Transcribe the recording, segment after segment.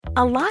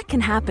A lot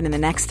can happen in the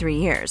next 3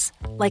 years.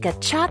 Like a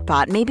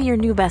chatbot may be your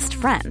new best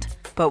friend.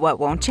 But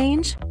what won't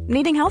change?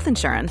 Needing health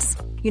insurance.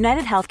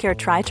 United Healthcare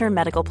Tri-Term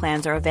Medical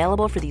Plans are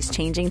available for these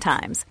changing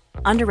times.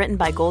 Underwritten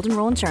by Golden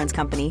Rule Insurance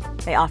Company,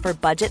 they offer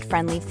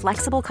budget-friendly,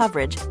 flexible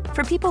coverage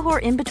for people who are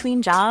in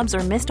between jobs or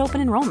missed open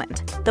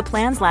enrollment. The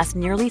plans last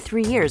nearly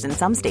 3 years in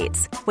some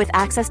states, with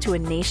access to a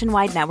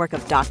nationwide network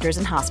of doctors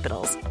and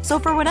hospitals. So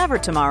for whatever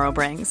tomorrow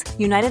brings,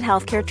 United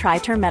Healthcare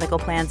Tri-Term Medical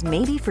Plans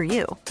may be for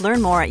you.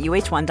 Learn more at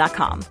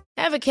uh1.com.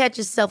 Ever catch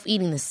yourself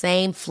eating the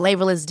same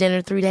flavorless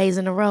dinner 3 days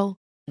in a row?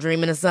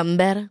 Dreaming of something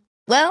better?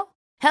 Well,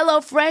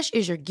 HelloFresh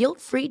is your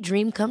guilt-free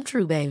dream come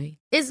true, baby.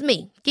 It's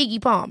me,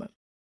 Keke Palmer.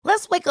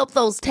 Let's wake up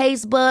those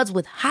taste buds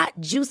with hot,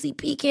 juicy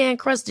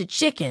pecan-crusted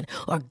chicken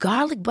or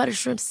garlic butter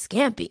shrimp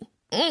scampi.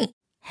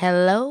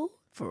 Hello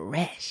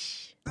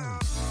Fresh.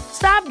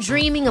 Stop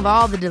dreaming of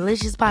all the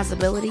delicious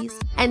possibilities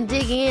and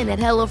dig in at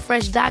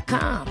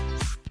HelloFresh.com.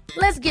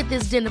 Let's get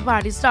this dinner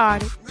party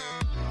started.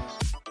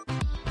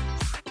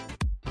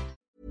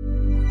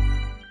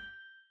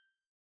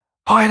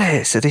 Hi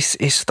there, so this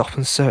is Stop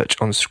and Search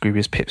on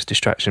Scroobius Pip's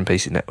Distraction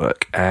Pieces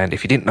Network, and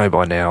if you didn't know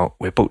by now,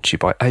 we're brought to you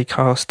by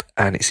Acast,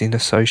 and it's in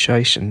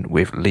association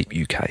with Leap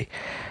UK.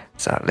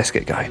 So let's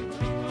get going.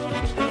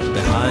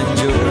 Behind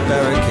your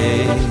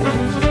barricades,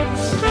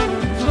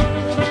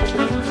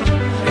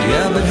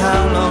 yeah, but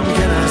how long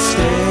can I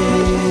stay?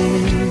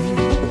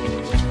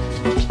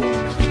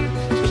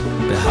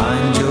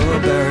 Behind your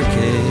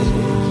barricades,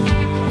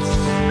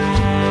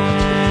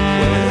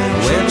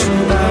 where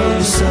true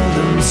values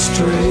seldom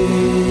stray.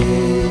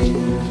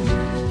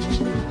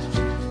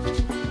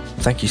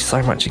 Thank you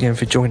so much again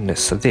for joining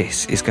us. So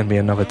this is going to be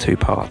another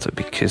two-parter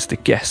because the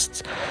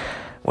guests,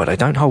 well, they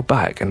don't hold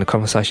back and the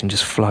conversation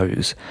just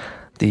flows.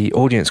 The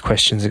audience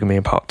questions are going to be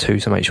in part 2,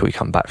 so make sure you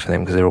come back for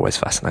them because they're always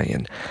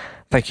fascinating.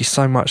 Thank you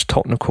so much,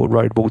 Tottenham Court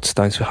Road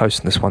Waterstones, for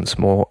hosting us once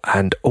more,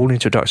 and all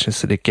introductions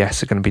to the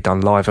guests are going to be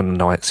done live on the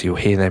night, so you'll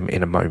hear them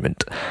in a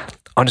moment.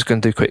 I'm just going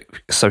to do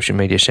quick social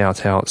media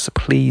shout-outs. So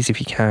please,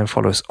 if you can,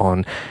 follow us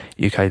on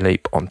UK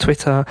Leap on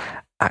Twitter,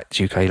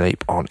 at UK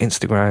Leap on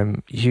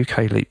Instagram,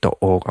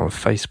 ukleap.org on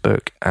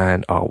Facebook,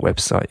 and our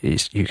website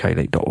is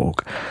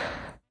ukleap.org.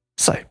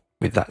 So,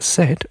 with that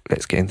said,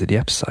 let's get into the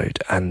episode.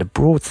 And the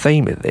broad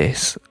theme of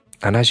this,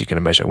 and as you can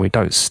imagine, we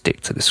don't stick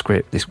to the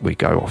script, we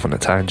go off on a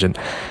tangent.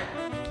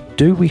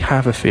 Do we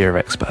have a fear of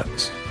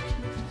experts?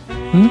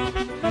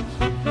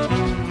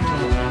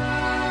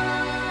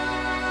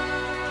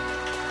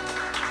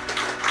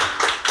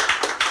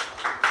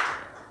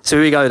 So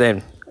here we go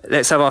then.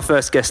 Let's have our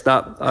first guest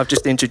up. I've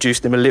just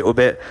introduced him a little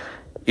bit.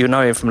 You'll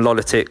know him from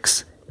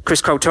Lolitics.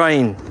 Chris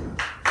Coltrane.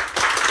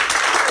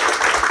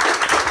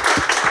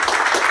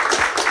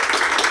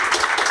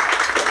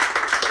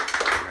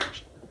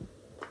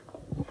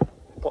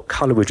 What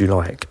colour would you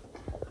like?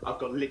 I've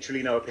got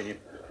literally no opinion.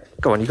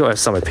 Go on, you've got to have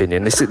some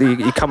opinion.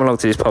 You come along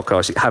to this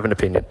podcast, you have an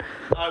opinion.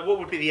 What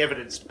would be the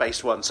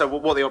evidence-based one? So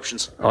what are the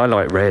options? I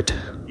like red.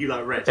 You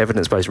like red?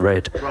 Evidence-based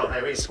red. Right,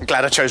 there it is. I'm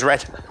glad I chose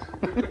red.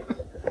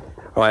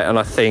 Right, and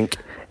I think,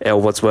 Elle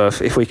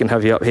Wadsworth, if we can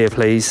have you up here,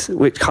 please.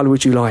 Which colour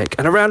would you like?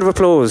 And a round of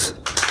applause.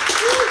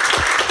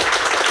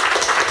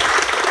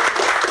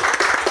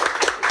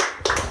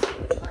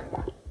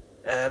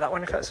 That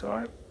one, if that's all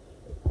right.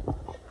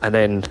 And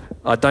then,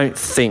 I don't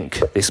think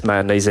this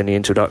man needs any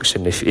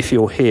introduction. If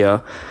you're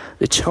here,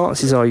 the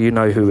chances are you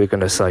know who we're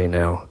going to say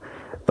now.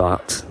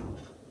 But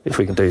if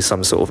we can do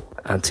some sort of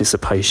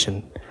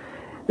anticipation,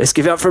 let's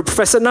give it up for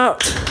Professor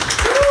Nutt.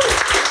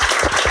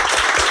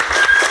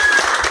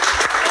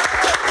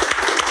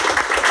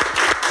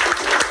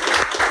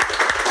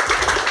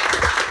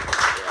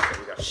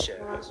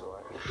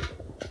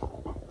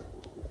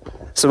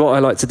 So what I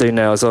like to do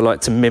now is I like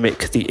to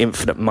mimic the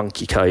Infinite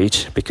Monkey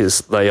Cage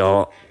because they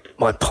are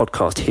my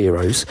podcast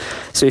heroes.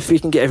 So if we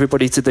can get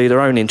everybody to do their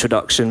own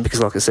introduction, because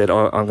like I said,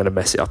 I'm going to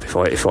mess it up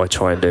if I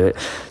try and do it.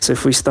 So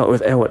if we start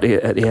with Elle at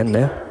the end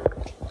now.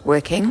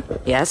 Working,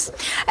 yes.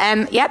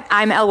 Yep,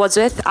 I'm Elle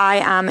Wadsworth. I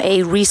am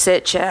a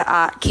researcher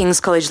at King's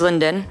College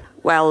London.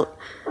 Well,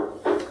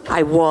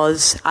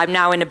 I'm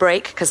now in a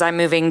break because I'm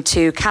moving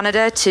to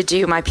Canada to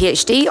do my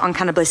PhD on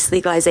cannabis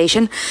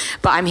legalisation.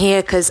 But I'm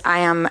here because I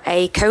am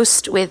a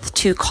co-host with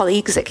two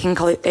colleagues at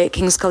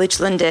King's College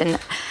London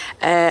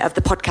of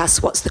the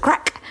podcast What's the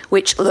Crack,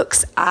 which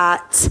looks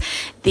at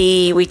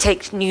we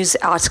take news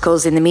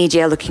articles in the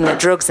media looking at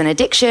drugs and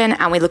addiction,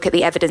 and we look at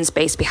the evidence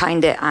base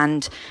behind it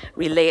and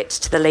relay it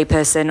to the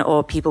layperson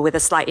or people with a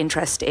slight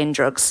interest in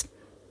drugs.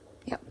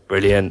 Yep.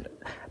 Brilliant.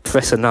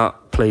 Professor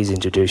Nutt, please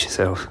introduce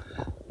yourself.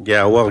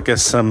 Yeah, well, I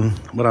guess,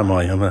 what am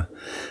I?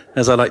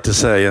 As I like to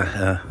say,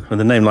 with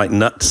a name like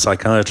Nutt,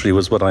 psychiatry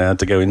was what I had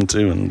to go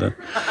into, and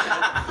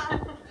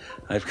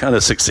I've kind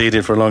of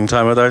succeeded for a long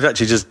time, although I've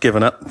actually just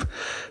given up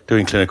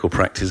doing clinical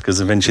practice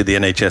because eventually the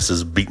NHS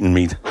has beaten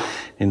me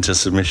into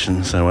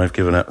submission, so I've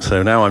given up.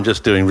 So now I'm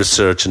just doing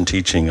research and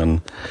teaching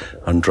on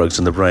drugs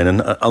in the brain,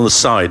 and on the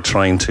side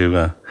trying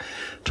to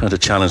trying to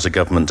challenge the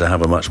government to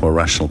have a much more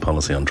rational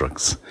policy on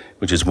drugs,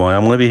 which is why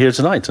I'm going to be here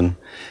tonight and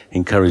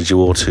encourage you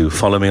all to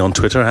follow me on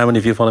Twitter. How many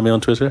of you follow me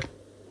on Twitter?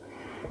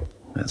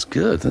 That's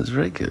good. That's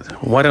very good.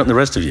 Why don't the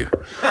rest of you?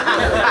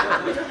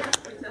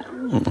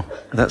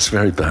 That's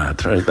very bad.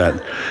 Very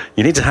bad.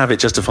 You need to have it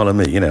just to follow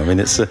me. You know, I mean,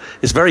 it's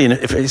very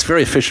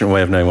efficient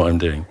way of knowing what I'm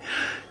doing.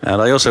 And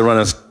I also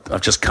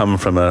I've just come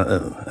from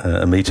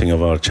a meeting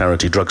of our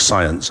charity Drug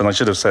Science, and you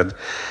should have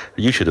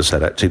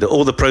said actually, that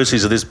all the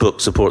proceeds of this book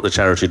support the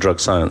charity Drug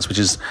Science, which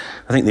is,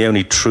 I think, the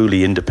only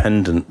truly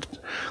independent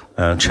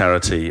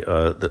charity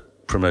that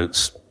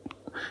promotes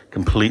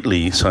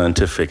completely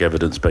scientific,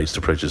 evidence-based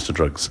approaches to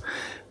drugs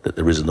that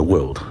there is in the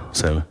world.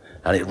 So,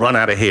 and it run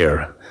out of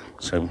here.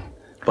 So,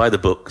 buy the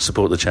book,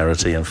 support the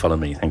charity, and follow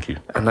me. Thank you.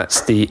 And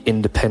that's the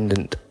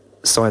Independent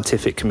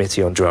Scientific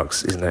Committee on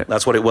Drugs, isn't it?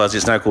 That's what it was.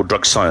 It's now called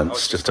Drug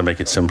Science, just to make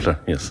it simpler.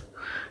 Yes.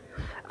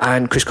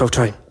 And Chris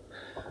Coltrane.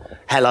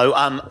 Hello,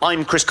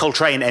 I'm Chris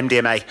Coltrane,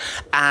 MDMA,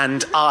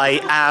 and I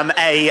am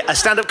a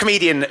stand-up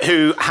comedian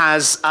who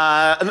has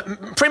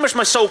pretty much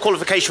my sole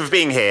qualification for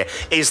being here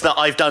is that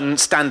I've done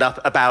stand-up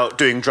about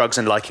doing drugs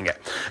and liking it,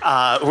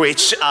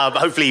 which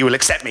hopefully you will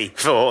accept me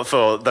for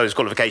those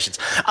qualifications.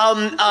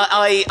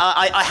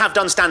 I have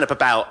done stand-up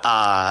about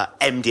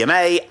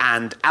MDMA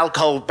and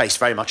alcohol, based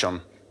very much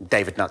on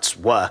David Nutt's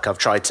work. I've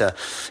tried to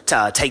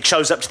take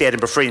shows up to the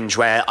Edinburgh Fringe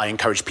where I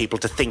encourage people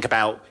to think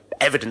about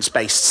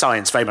evidence-based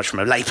science very much from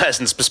a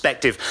layperson's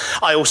perspective.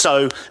 I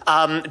also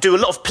do a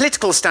lot of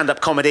political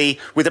stand-up comedy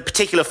with a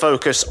particular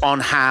focus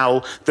on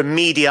how the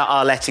media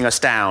are letting us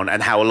down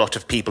and how a lot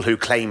of people who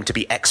claim to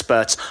be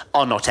experts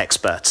are not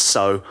experts.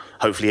 So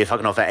hopefully if I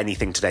can offer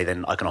anything today,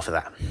 then I can offer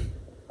that.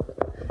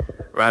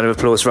 Round of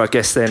applause for our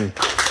guests then.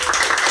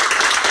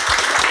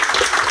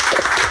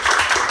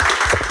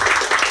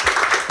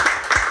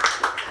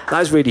 That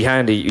was really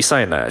handy you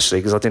saying that, actually,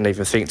 because I didn't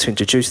even think to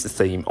introduce the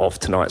theme of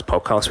tonight's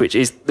podcast, which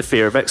is the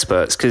fear of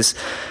experts. Because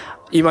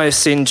you may have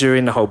seen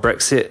during the whole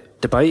Brexit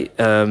debate,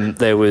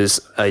 there was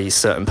a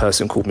certain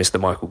person called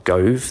Mr. Michael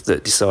Gove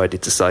that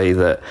decided to say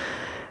that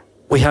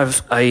we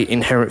have an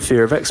inherent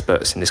fear of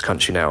experts in this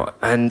country now.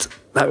 And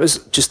that was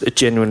just a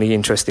genuinely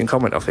interesting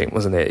comment, I think,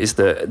 wasn't it? Is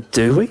that,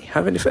 do we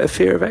have a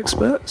fear of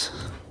experts?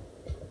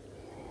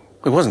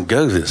 It wasn't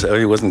Gove that said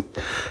it.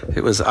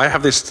 It was, I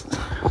have this...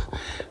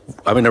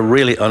 I'm in a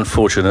really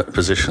unfortunate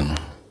position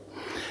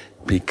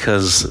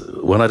because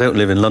when I don't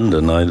live in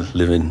London, I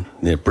live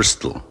near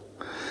Bristol.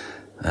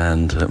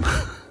 And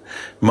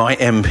my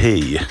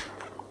MP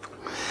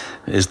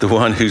is the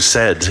one who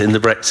said in the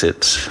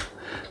Brexit,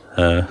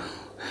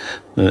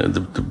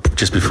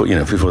 just before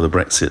the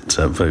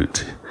Brexit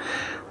vote,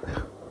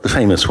 the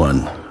famous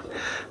one,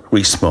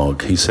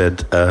 Rees-Mogg, he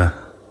said,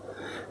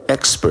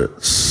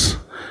 experts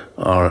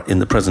are in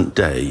the present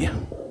day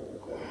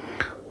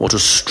what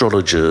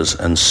astrologers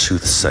and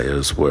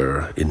soothsayers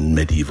were in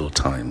medieval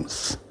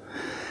times.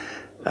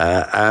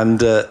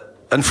 And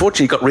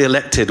unfortunately got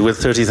re-elected with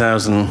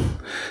 30,000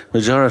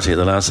 majority at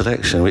the last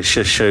election, which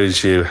just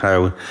shows you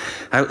how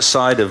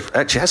outside of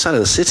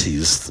the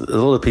cities, a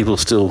lot of people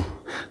still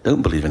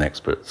don't believe in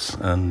experts.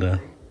 And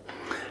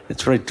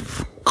it's very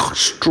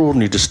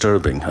extraordinarily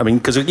disturbing. I mean,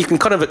 because you can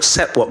kind of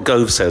accept what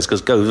Gove says,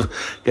 because Gove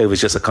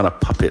is just a kind of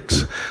puppet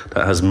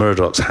that has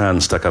Murdoch's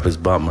hand stuck up his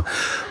bum.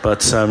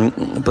 But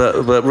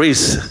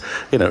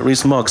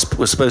Rees-Mogg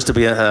was supposed to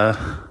be he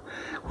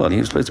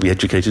was supposed to be an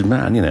educated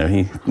man, you know.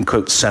 He can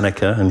quote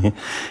Seneca and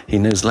he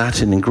knows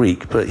Latin and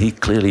Greek, but he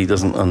clearly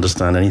doesn't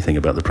understand anything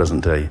about the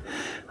present day.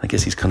 I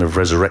guess he's kind of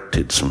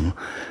resurrected some...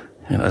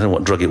 I don't know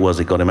what drug it was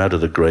that got him out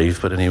of the grave,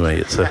 but anyway,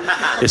 it's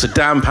a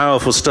damn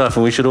powerful stuff,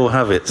 and we should all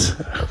have it.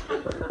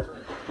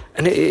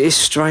 And it is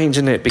strange,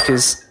 isn't it?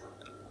 Because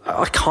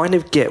I kind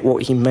of get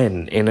what he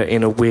meant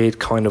in a weird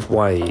kind of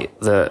way,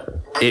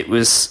 that it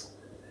was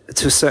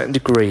to a certain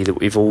degree that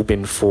we've all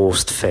been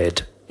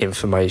force-fed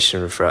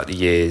information throughout the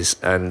years,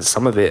 and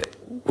some of it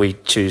we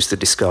choose to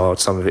discard,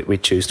 some of it we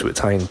choose to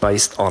attain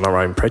based on our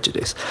own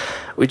prejudice.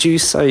 Would you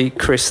say,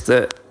 Chris,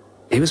 that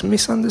he was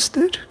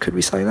misunderstood? Could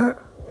we say that?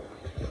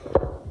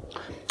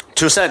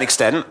 To a certain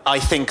extent, I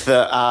think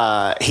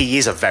that he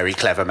is a very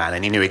clever man,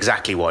 and he knew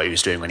exactly what he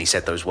was doing when he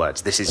said those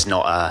words. This is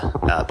not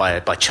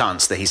by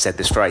chance that he said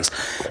this phrase.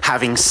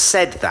 Having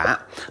said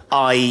that,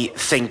 I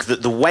think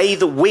that the way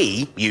that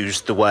we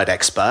use the word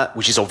expert,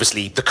 which is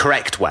obviously the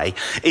correct way,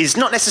 is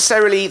not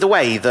necessarily the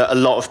way that a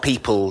lot of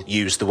people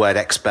use the word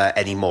expert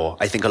anymore.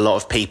 I think a lot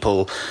of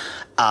people,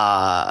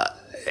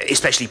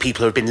 especially people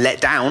who have been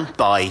let down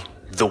by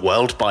the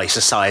world, by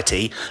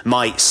society,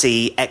 might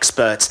see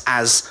experts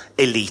as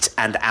elite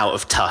and out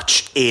of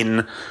touch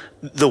in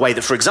the way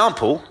that, for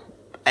example,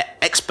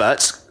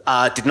 experts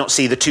did not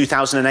see the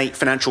 2008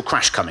 financial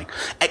crash coming.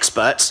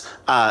 Experts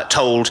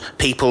told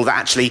people that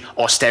actually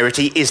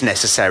austerity is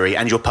necessary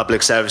and your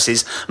public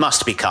services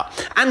must be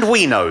cut. And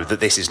we know that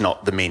this is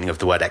not the meaning of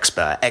the word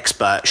expert.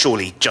 Expert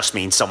surely just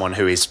means someone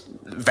who is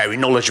very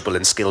knowledgeable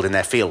and skilled in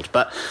their field.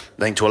 But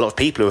I think to a lot of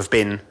people who have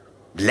been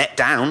let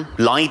down,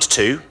 lied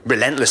to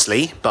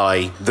relentlessly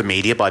by the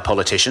media, by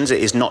politicians,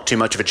 it is not too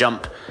much of a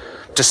jump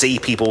to see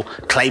people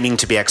claiming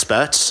to be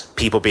experts,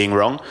 people being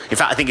wrong. In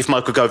fact, I think if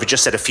Michael Gove had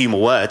just said a few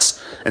more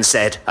words and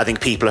said, I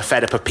think people are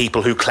fed up of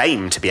people who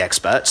claim to be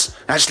experts,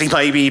 actually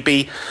maybe he'd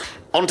be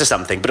onto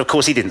something. But of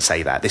course he didn't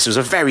say that. This was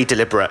a very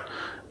deliberate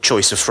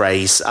choice of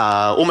phrase,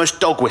 almost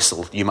dog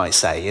whistle, you might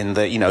say, in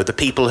the, the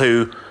people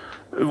who,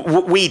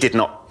 we did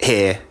not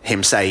hear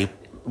him say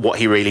what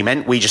he really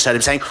meant. We just heard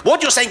him saying,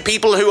 what you're saying,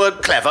 people who are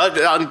clever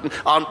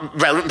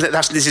aren't relevant.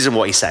 This isn't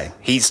what he's saying.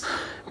 He's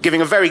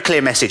giving a very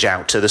clear message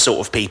out to the sort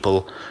of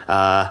people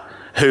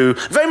who,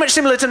 very much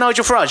similar to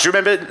Nigel Farage. You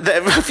remember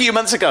that a few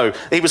months ago,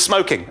 he was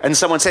smoking, and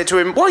someone said to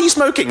him, why are you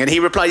smoking? And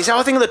he replied,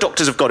 I think the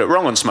doctors have got it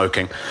wrong on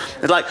smoking.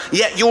 They're like,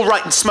 yeah, you're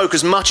right, smoke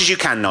as much as you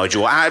can,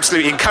 Nigel. I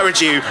absolutely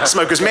encourage you,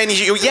 smoke as many as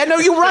you... Yeah, no,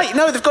 you're right.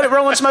 No, they've got it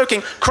wrong on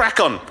smoking. Crack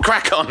on.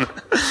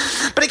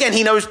 But again,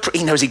 he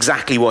knows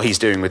exactly what he's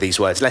doing with these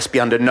words. Let's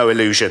be under no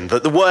illusion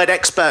that the word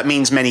expert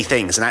means many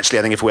things. And actually,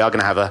 I think if we are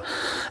going to have a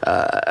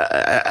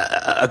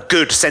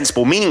good,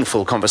 sensible,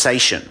 meaningful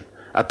conversation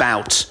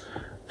about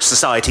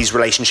society's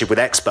relationship with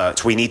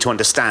experts, we need to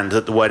understand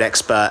that the word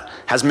expert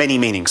has many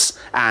meanings,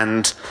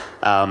 and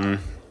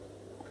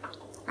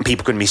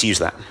people can misuse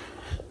that.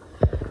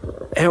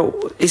 El,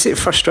 is it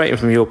frustrating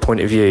from your point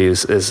of view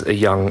as a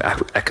young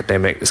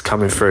academic that's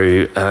coming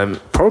through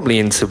probably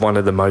into one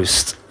of the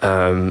most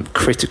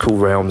critical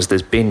realms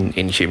there's been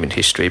in human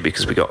history,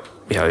 because we got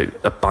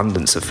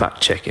abundance of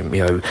fact checking?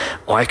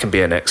 I can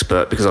be an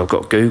expert because I've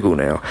got Google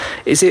now.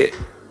 Is it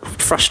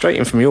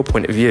frustrating from your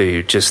point of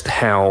view just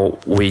how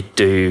we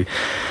do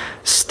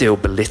still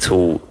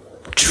belittle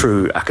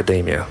true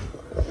academia?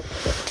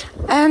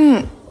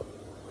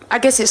 I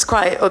guess it's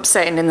quite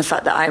upsetting in the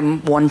fact that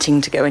I'm wanting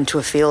to go into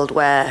a field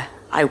where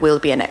I will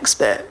be an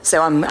expert.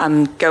 So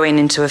I'm going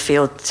into a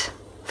field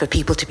for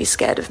people to be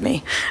scared of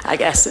me, I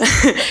guess.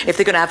 If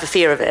they're going to have a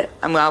fear of it,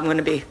 I'm going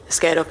to be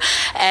scared of.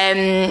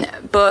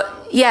 But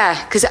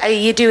yeah, because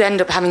you do end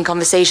up having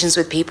conversations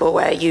with people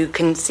where you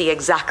can see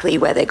exactly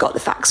where they got the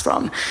facts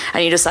from.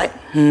 And you're just like,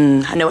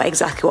 I know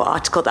exactly what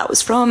article that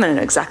was from, and I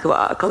know exactly what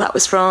article that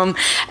was from.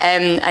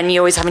 And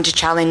you're always having to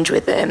challenge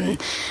with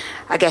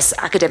I guess,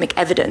 academic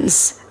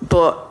evidence,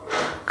 but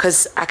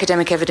because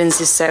academic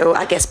evidence is so,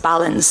 I guess,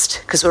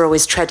 balanced, because we're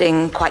always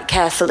treading quite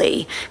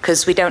carefully,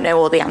 because we don't know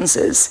all the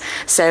answers.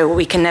 So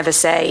we can never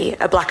say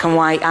a black and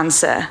white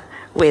answer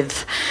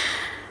with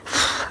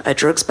a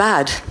drug's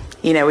bad.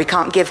 We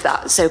can't give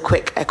that a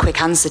quick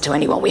answer to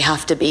anyone. We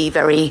have to be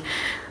very,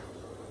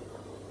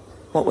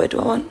 what word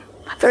do I want?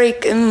 Very...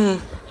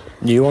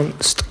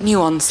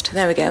 Nuanced.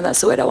 There we go.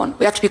 That's the word I want.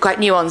 We have to be quite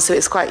nuanced, so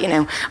it's quite,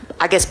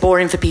 I guess,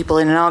 boring for people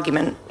in an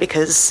argument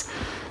because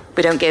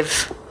we don't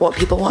give what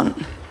people want.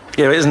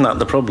 Yeah, isn't that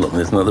the problem?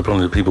 Isn't that the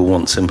problem that people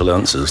want simple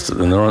answers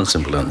and there aren't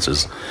simple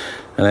answers?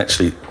 And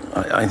actually,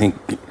 I think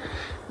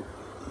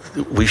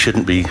we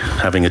shouldn't be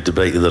having a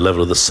debate at the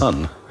level of the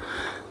Sun.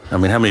 I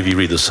mean, how many of you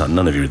read the Sun?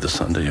 None of you read the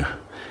Sun, do you?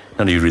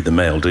 None of you read the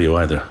Mail, do you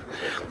either?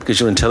 Because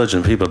you're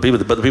intelligent people. But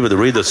the people that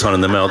read the Sun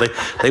and the Mail,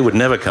 they would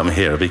never come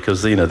here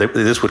because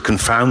this would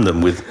confound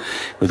them with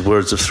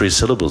words of 3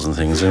 syllables and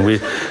things, and we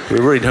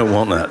really don't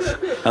want that.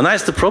 And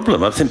that's the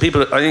problem. I think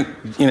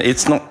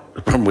it's not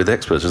the problem with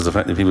experts is the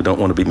fact that people don't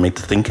want to be made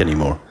to think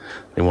anymore.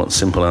 They want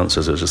simple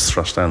answers that are just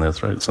thrust down their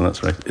throats, and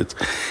that's right.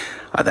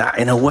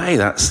 In a way,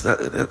 that's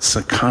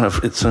a kind of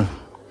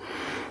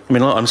I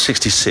mean, I'm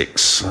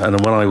 66,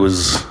 and when I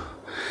was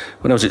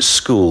at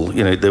school,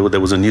 there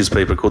was a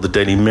newspaper called the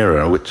Daily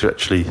Mirror, which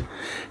actually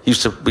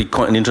used to be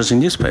quite an interesting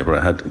newspaper.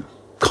 It had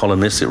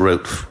columnists. It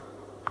wrote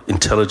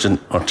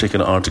intelligent,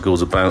 articulate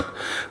articles about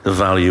the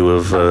value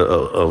of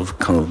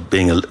kind of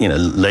being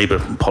Labour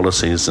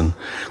policies and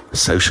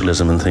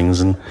socialism and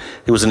things. And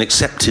it was an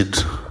accepted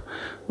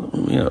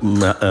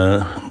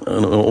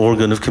an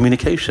organ of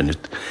communication.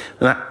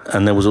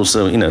 And there was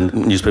also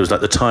newspapers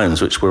like the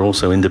Times, which were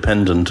also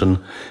independent and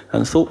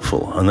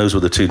thoughtful. And those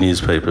were the 2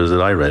 newspapers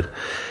that I read.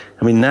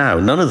 I mean, now,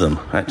 none of them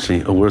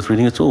actually are worth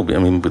reading at all. I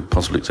mean, with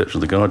possible exception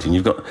of The Guardian,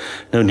 you've got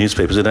no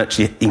newspapers that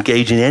actually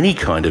engage in any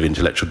kind of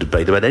intellectual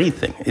debate about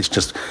anything. It's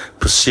just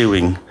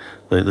pursuing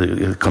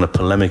the kind of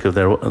polemic of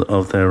their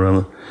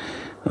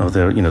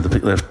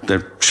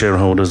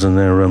shareholders and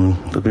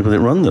the people that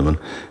run them.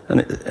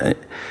 And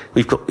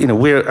we've got,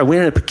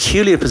 we're in a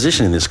peculiar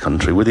position in this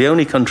country. We're the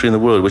only country in the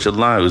world which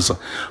allows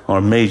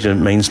our major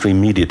mainstream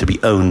media to be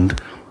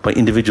owned by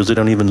individuals who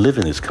don't even live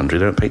in this country.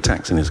 They don't pay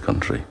tax in this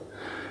country.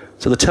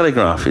 So the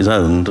Telegraph is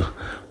owned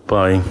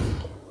by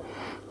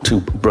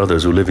 2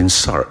 brothers who live in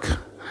Sark,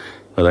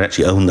 where they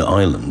actually own the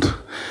island,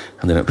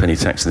 and they don't pay any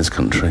tax in this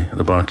country,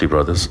 the Barclay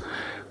brothers.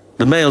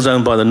 The Mail's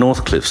owned by the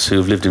Northcliffes, who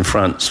have lived in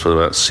France for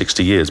about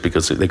 60 years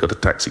because they got a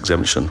tax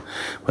exemption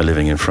by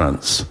living in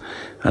France.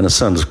 And the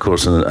Sun, of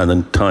course, and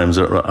the Times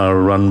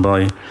are run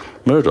by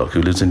Murdoch,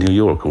 who lives in New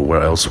York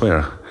or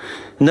elsewhere.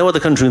 No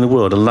other country in the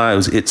world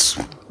allows its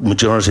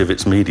majority of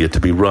its media to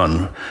be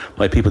run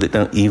by people that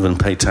don't even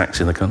pay tax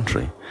in the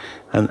country.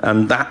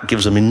 And that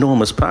gives them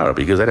enormous power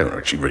because they don't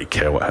actually really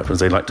care what happens.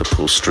 They like to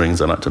pull strings.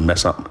 They like to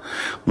mess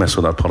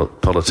with our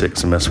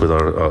politics and mess with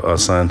our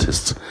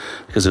scientists,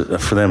 because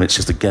for them it's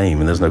just a game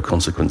and there's no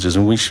consequences.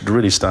 And we should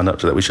really stand up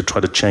to that. We should try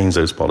to change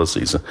those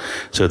policies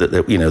so that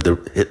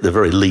at the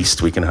very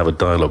least we can have a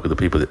dialogue with the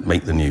people that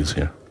make the news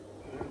here.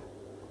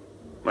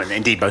 Well,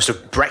 indeed, most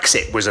of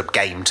Brexit was a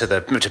game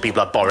to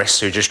people like Boris,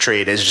 who just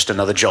treated it as just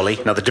another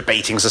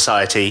debating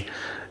society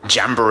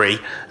jamboree,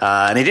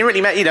 and he didn't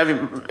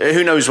really,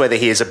 who knows whether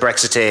he is a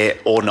Brexiteer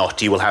or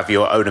not. You will have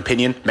your own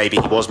opinion. Maybe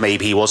he was,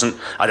 maybe he wasn't.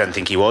 I don't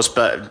think he was,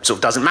 but it sort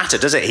of doesn't matter,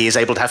 does it? He is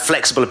able to have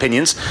flexible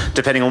opinions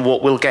depending on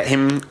what will get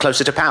him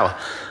closer to power.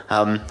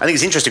 I think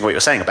it's interesting what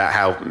you're saying about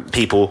how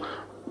people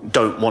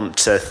don't want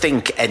to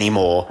think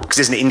anymore, because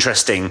isn't it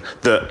interesting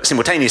that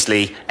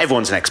simultaneously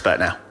everyone's an expert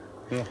now?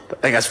 Yeah. I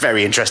think that's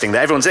very interesting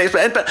that everyone's an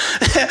expert, but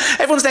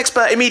everyone's an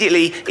expert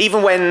immediately,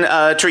 even when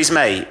Theresa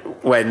May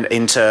went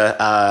into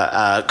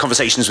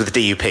conversations with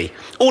the DUP.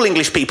 All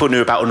English people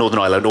knew about Northern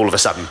Ireland all of a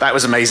sudden. That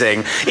was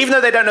amazing. Even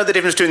though they don't know the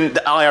difference between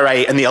the IRA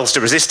and the Ulster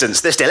Resistance,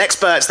 they're still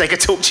experts. They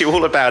could talk to you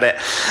all about it.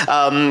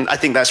 I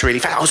think that's really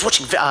fair. I was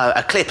watching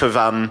a clip of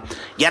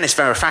Yanis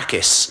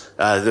Varoufakis,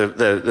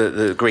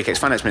 the Greek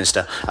ex-finance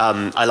minister.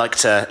 I like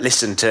to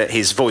listen to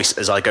his voice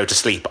as I go to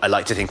sleep. I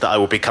like to think that I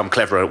will become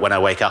cleverer when I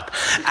wake up.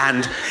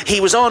 And he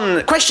was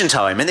on Question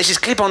Time, and there's this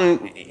clip on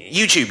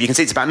YouTube. You can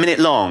see it's about a minute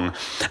long.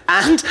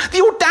 And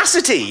the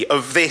audacity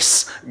of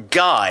this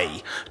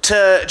guy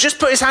to just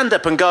put his hand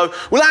up and go,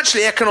 well,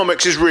 actually,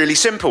 economics is really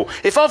simple.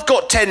 If I've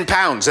got £10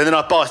 and then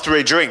I buy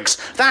 3 drinks,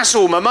 that's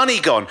all my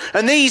money gone.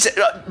 And these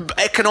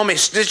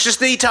economists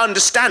just need to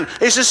understand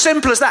it's as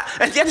simple as that.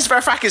 And Yanis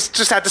Varoufakis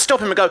just had to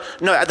stop him and go,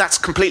 no, that's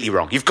completely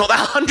wrong. You've got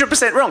that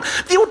 100% wrong.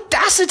 The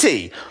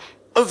audacity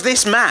of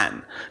this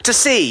man to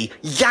see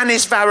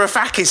Yanis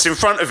Varoufakis in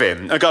front of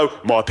him and go,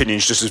 my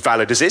opinion's just as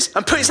valid as his,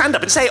 and put his hand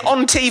up and say it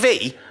on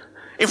TV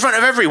in front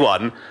of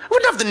everyone. I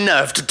wouldn't have the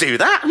nerve to do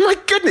that. My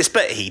goodness,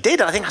 but he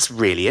did. I think that's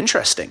really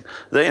interesting.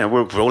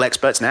 We're all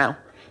experts now.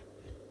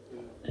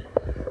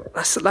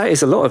 That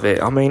is a lot of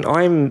it. I mean,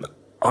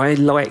 I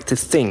like to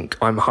think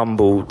I'm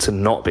humble to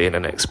not being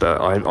an expert.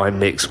 I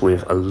mix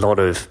with a lot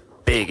of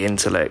big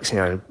intellects,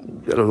 a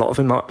lot of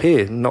them up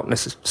here, not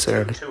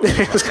necessarily.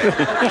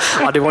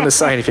 I didn't want to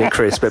say anything,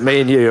 Chris, but me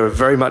and you are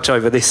very much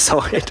over this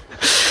side.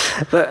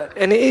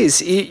 And it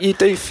is, you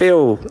do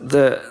feel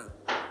that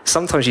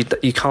sometimes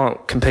you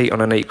can't compete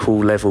on an equal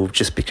level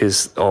just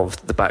because of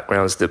the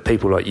backgrounds that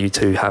people like you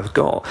two have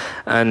got.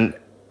 And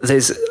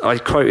I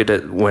quoted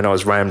it when I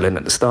was rambling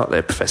at the start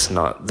there, Professor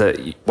Nutt, that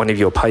one of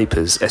your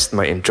papers,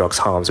 Estimating Drugs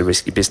Harms, a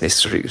Risky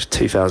Business,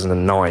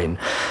 2009,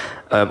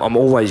 I'm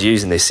always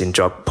using this in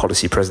drug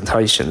policy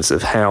presentations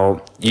of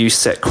how you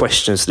set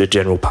questions to the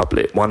general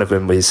public. One of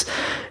them is,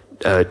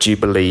 do you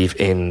believe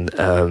in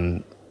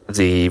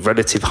the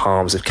relative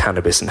harms of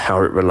cannabis and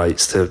how it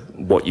relates to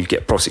what you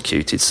get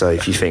prosecuted? So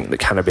if you think that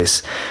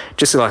cannabis,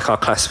 just like our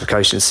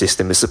classification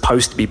system, is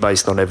supposed to be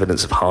based on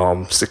evidence of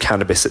harm, so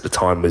cannabis at the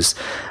time was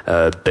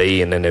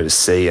B and then it was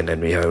C, and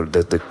then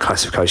the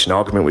classification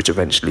argument, which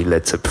eventually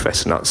led to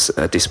Professor Nutt's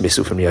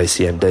dismissal from the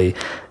ACMD.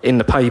 In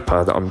the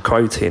paper that I'm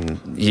quoting,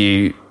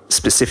 you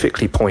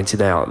specifically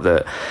pointed out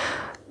that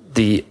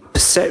the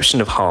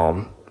perception of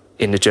harm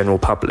in the general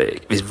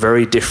public is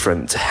very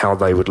different to how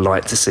they would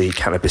like to see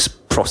cannabis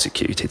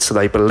prosecuted. So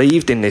they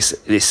believed in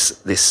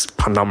this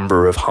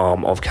penumbra of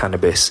harm of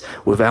cannabis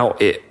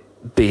without it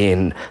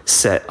being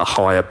set a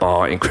higher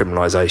bar in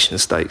criminalisation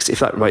stakes, if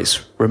that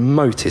makes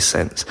remotest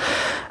sense.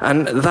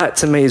 And that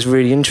to me is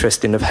really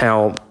interesting of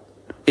how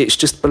it's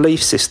just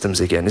belief systems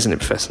again, isn't it,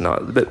 Professor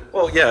Nutt? But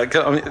well, yeah.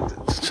 I mean,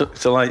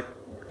 shall I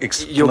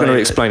explain? You're going to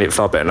explain it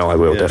far better than I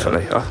will, yeah.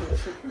 Definitely.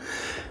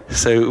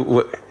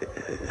 So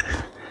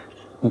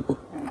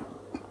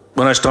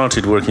when I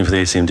started working for the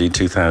ACMD in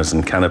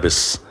 2000,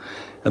 cannabis,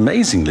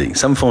 amazingly,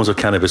 some forms of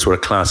cannabis were a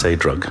Class A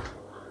drug,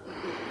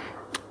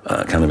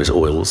 cannabis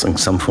oils, and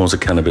some forms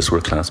of cannabis were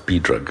a Class B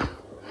drug.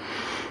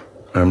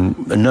 The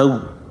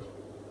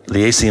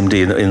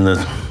ACMD in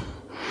the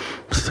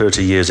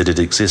 30 years that it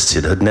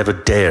existed had never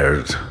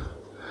dared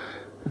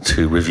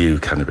to review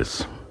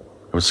cannabis.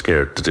 I was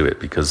scared to do it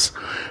because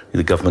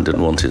the government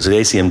didn't want it. So the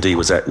ACMD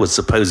was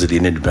supposedly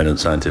an independent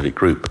scientific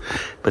group,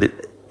 but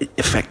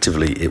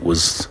effectively it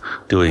was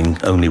doing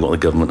only what the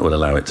government would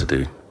allow it to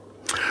do.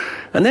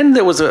 And then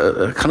there was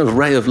a kind of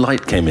ray of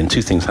light came in.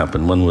 2 things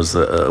happened. One was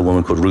a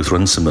woman called Ruth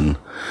Runciman,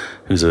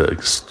 who's a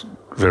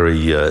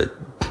very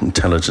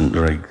intelligent,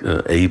 very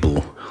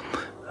able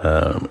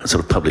sort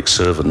of public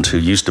servant who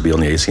used to be on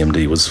the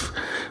ACMD, was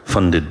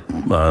funded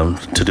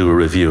to do a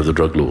review of the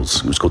drug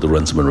laws. It was called the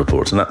Runciman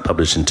Report, and that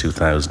published in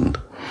 2000.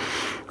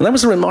 And that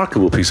was a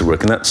remarkable piece of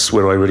work, and that's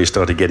where I really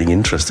started getting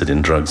interested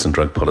in drugs and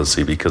drug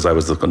policy, because I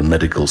was the kind of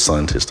medical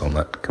scientist on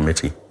that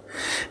committee.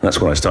 And that's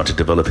where I started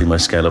developing my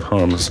scale of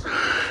harms.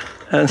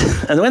 And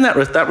when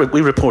that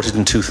we reported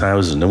in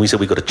 2000, and we said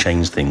we've got to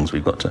change things.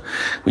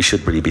 We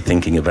should really be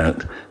thinking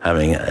about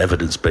having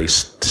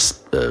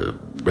evidence-based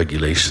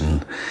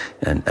regulation,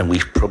 and we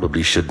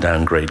probably should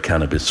downgrade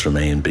cannabis from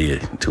A and B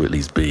to at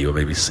least B or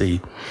maybe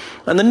C.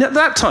 And then at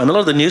that time, a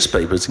lot of the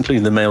newspapers,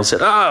 including the Mail, said,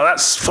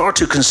 that's far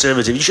too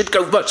conservative. You should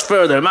go much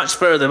further, much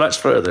further, much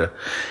further.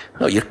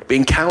 Oh, you're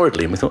being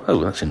cowardly. And we thought,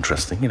 that's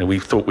interesting. We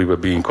thought we were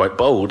being quite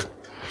bold.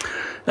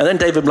 And then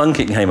David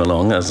Blunkett came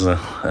along as a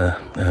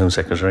Home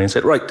Secretary and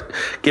said, right,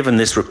 given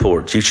this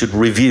report, you should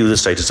review the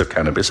status of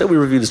cannabis. So we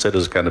reviewed the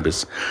status of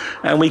cannabis,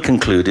 and we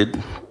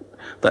concluded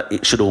that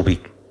it should all be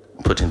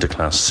put into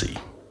Class C.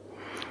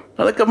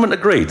 Now, the government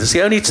agreed. It's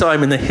the only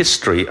time in the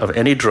history of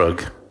any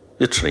drug,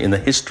 literally in the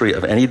history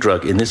of any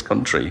drug in this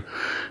country,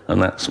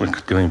 and that's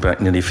going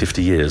back nearly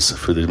 50 years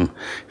to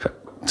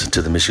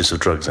the Misuse of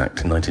Drugs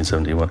Act in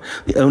 1971,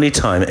 the only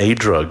time a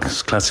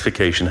drug's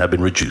classification had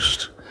been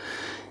reduced.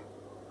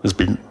 There's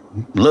been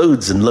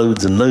loads and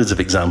loads and loads of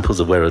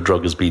examples of where a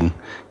drug has been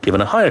given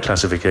a higher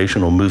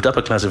classification or moved up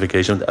a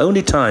classification. The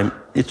only time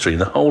in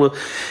the whole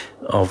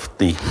of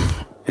the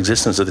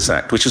existence of this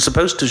act, which is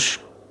supposed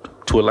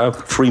to allow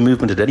free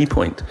movement at any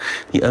point,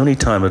 the only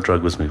time a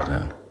drug was moved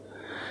down.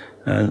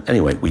 And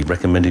anyway, we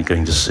recommended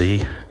going to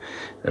C.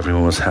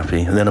 Everyone was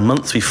happy. And then a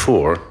month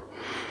before,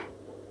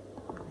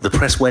 the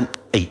press went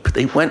ape.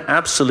 They went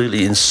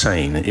absolutely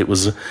insane. It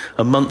was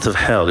a month of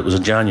hell. It was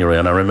in January,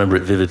 and I remember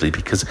it vividly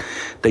because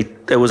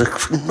there was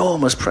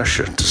enormous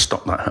pressure to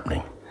stop that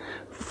happening.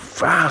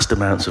 Vast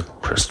amounts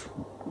of press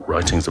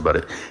writings about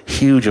it,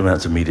 huge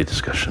amounts of media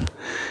discussion.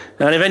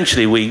 And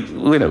eventually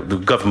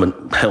the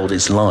government held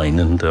its line,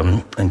 and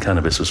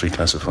cannabis was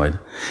reclassified.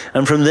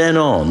 And from then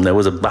on, there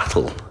was a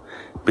battle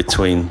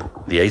between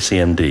the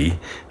ACMD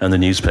and the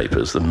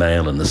newspapers, the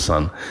Mail and the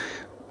Sun,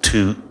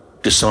 to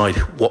decide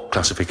what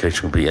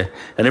classification would be.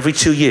 And every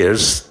 2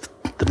 years,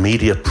 the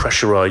media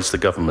pressurized the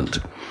government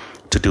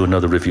to do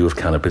another review of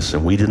cannabis,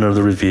 and we did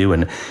another review,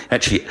 and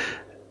actually,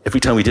 every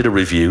time we did a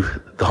review,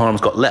 the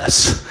harms got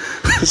less.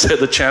 So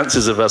the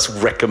chances of us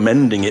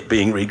recommending it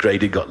being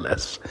regraded got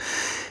less.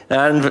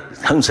 And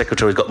Home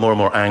Secretaries got more and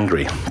more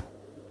angry.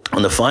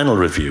 On the final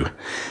review,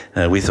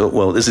 we thought,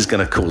 well, this is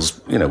going to cause,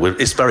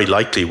 it's very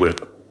likely we're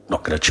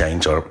not going to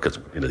change because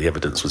the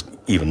evidence was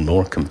even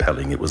more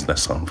compelling. It was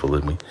less harmful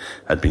than we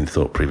had been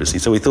thought previously.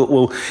 So we thought,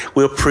 well,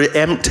 we'll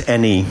preempt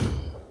any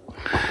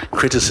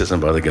criticism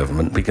by the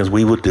government because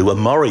we would do a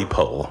Murray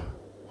poll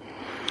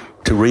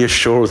to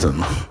reassure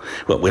them.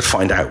 Well, we'd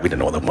find out. We don't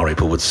know what the Murray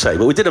poll would say,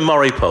 but we did a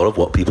Murray poll of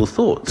what people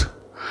thought.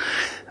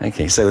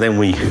 Okay, so then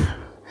we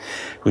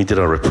did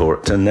our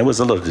report, and there was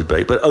a lot of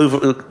debate, but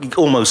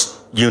almost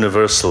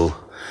universal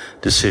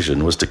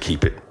decision was to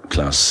keep it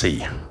Class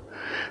C.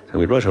 So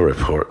we wrote a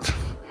report,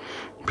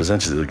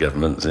 presented it to the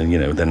government,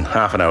 and then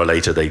half an hour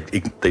later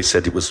they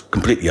said it was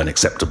completely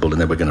unacceptable and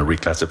they were going to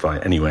reclassify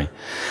it anyway.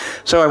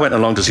 So I went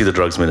along to see the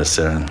drugs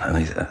minister, and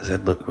I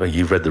said, look, well,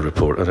 you've read the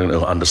report. I don't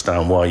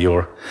understand why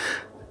you're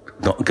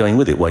not going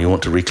with it, why you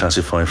want to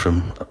reclassify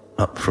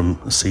up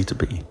from C to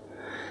B.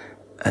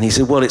 And he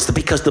said, well, it's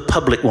because the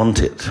public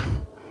want it.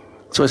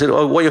 So I said,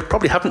 oh, well, you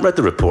probably haven't read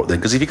the report then,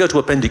 because if you go to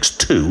Appendix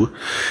 2,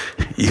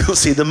 you'll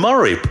see the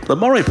Murray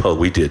poll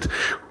we did,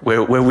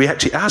 where we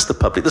actually asked the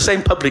public, the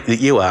same public that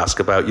you ask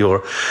about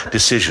your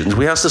decisions,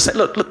 we asked to say,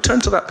 look,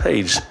 turn to that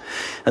page.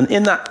 And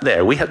in that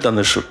there, we had done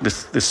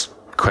this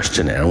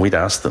questionnaire, and we'd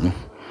asked them,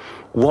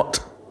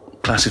 what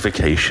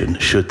classification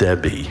should there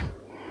be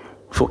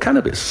for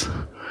cannabis?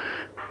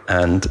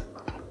 And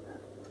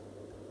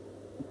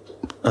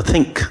I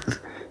think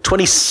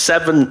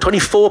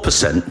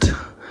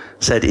 24%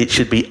 said it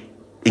should be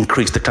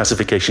increased, the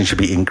classification should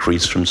be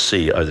increased from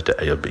C either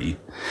to A or B.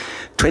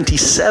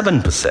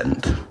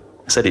 27%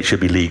 said it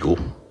should be legal,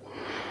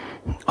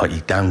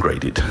 i.e.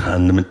 downgraded,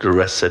 and the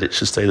rest said it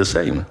should stay the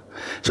same.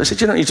 So I said,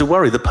 you don't need to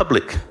worry, the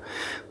public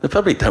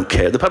don't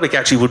care. The public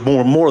actually would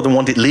more than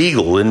want it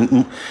legal.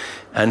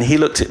 And he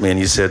looked at me and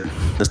he said,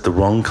 that's the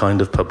wrong kind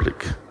of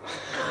public.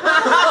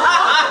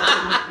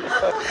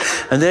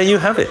 And there you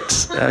have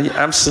it.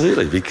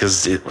 Absolutely,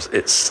 because it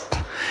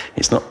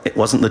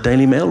wasn't the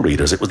Daily Mail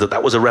readers.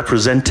 That was a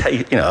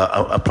representation,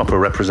 a proper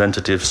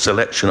representative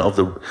selection of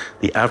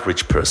the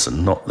average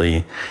person, not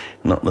the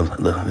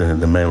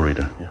Mail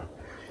reader. Yeah.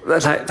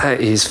 That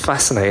is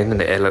fascinating,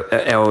 isn't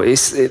it, El?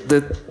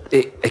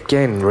 It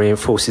again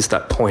reinforces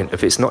that point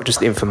of it's not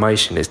just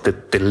information, it's the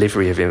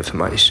delivery of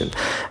information.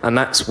 And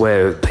that's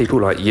where people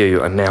like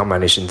you are now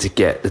managing to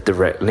get the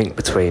direct link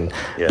between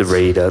the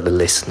reader, the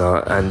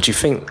listener. And do you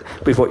think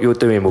with what you're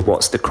doing with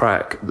What's the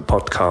Crack, the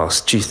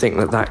podcast, do you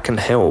think that can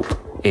help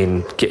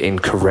in getting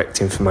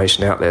correct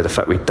information out there? The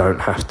fact we don't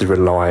have to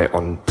rely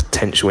on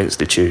potential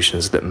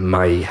institutions that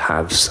may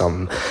have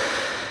some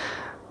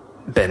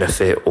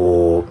benefit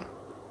or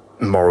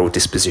moral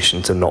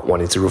disposition to not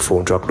wanting to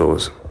reform drug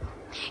laws?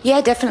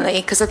 Yeah, definitely,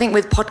 because I think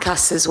with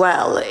podcasts as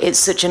well, it's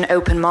such an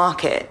open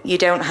market. You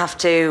don't have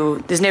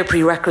to, there's no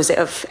prerequisite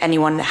of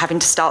anyone having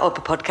to start up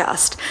a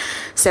podcast.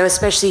 So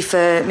especially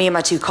for me and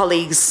my two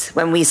colleagues,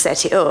 when we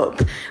set it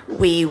up,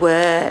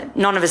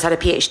 none of us had a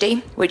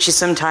PhD, which is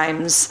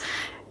sometimes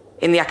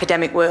in the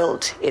academic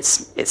world,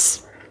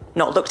 it's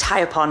not looked high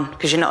upon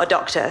because you're not a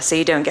doctor, so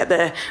you don't get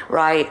the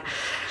right.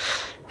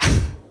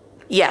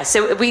 Yeah,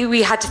 so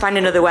we had to find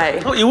another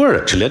way. Oh, you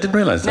were actually. I didn't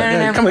realise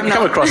that. No,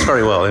 come across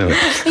very well. Anyway.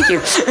 Thank you.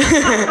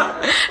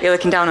 You're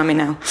looking down on me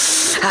now.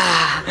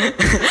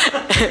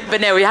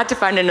 But no, we had to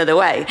find another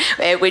way,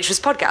 which was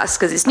podcasts,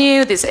 because it's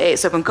new,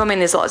 it's up and coming,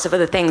 there's lots of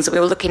other things. We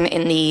were looking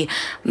in the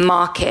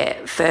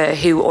market for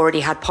who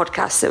already had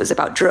podcasts that was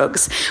about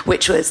drugs,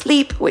 which was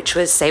Leap, which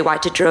was Say Why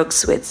to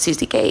Drugs with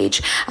Susie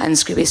Gage and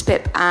Scroobius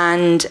Pip.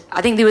 And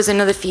I think there was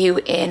another few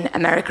in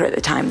America at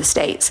the time, the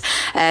States.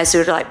 So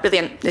we were like,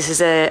 brilliant, this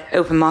is an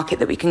open market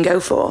that we can go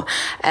for.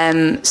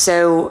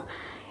 So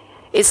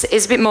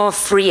it's a bit more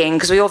freeing,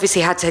 because we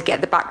obviously had to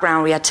get the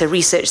background, we had to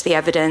research the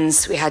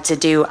evidence, we had to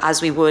do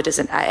as we would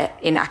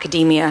in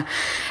academia,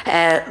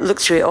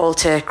 look through it all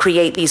to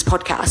create these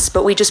podcasts.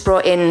 But we just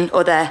brought in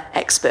other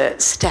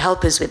experts to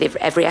help us with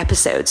every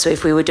episode. So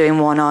if we were doing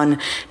one on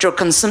drug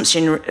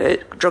consumption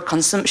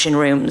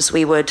rooms,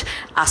 we would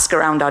ask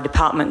around our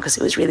department, because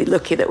it was really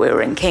lucky that we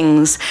were in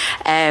King's,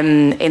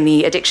 in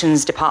the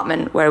addictions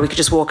department, where we could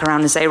just walk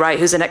around and say, right,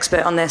 who's an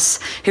expert on this?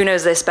 Who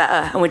knows this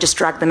better? And we just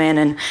drag them in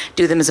and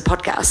do them as a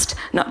podcast.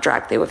 Not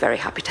drag, they were very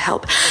happy to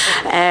help.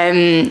 So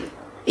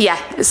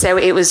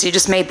it was, you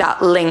just made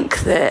that link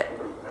that,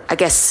 I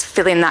guess,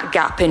 fill in that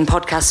gap in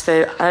podcasts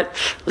for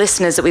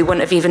listeners that we wouldn't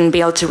have even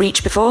been able to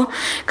reach before,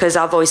 because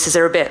our voices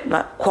are a bit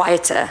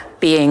quieter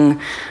being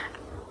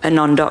a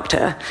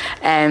non-doctor.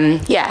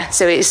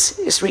 So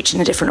it's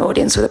reaching a different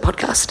audience with a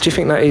podcast. Do you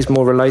think that is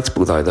more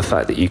relatable, though, the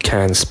fact that you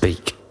can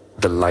speak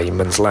the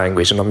layman's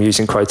language? And I'm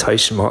using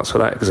quotation marks for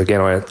that, because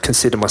again, I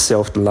consider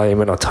myself the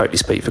layman. I totally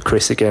speak for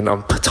Chris again.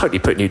 I'm totally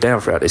putting you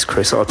down throughout this,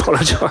 Chris. I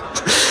apologise.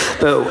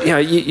 But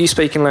you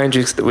speak in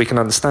languages that we can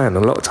understand.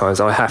 And a lot of times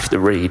I have to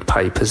read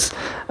papers,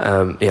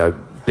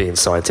 being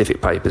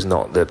scientific papers,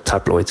 not the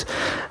tabloids,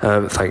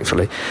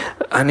 thankfully.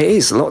 And it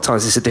is, a lot of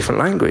times it's a different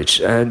language.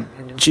 And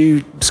do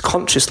you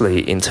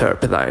consciously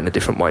interpret that in a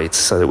different way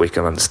so that we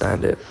can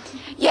understand it?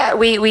 Yeah,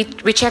 we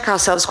check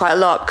ourselves quite a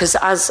lot, because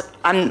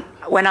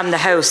when I'm the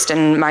host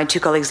and my two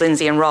colleagues,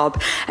 Lindsay and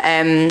Rob,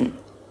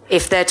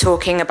 if they're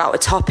talking about a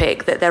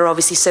topic that they're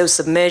obviously so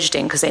submerged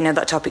in because they know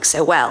that topic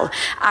so well,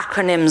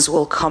 acronyms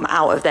will come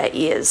out of their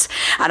ears.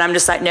 And I'm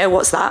just like, no,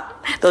 what's that?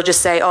 They'll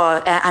just say,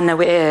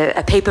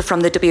 a paper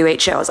from the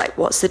WHO. I was like,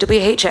 what's the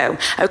WHO?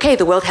 Okay,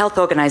 the World Health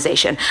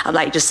Organization. I'm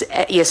like,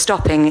 you're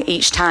stopping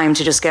each time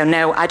to just go,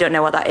 no, I don't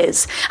know what that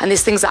is. And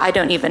there's things that I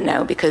don't even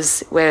know,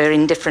 because we're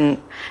in different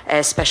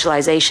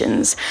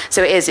specializations.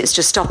 So it's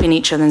just stopping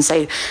each other and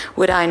say,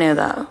 would I know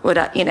that? Would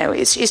I,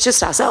 it's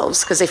just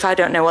ourselves, because if I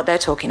don't know what they're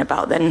talking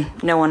about, then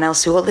no one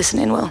else who are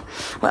listening will.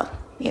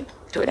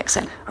 To an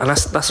extent. And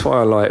that's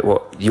why I like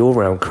what you're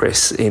around,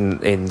 Chris,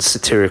 in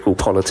satirical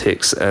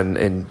politics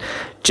and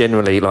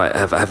generally, like,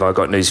 have I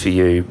got news for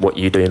you, what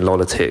you do in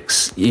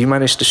Lolitics. You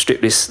manage to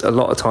strip this, a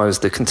lot of times,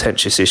 the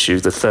contentious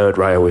issues, the third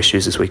rail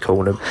issues, as we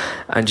call them,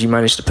 and you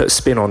manage to put a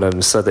spin on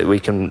them so that we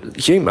can...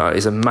 Humour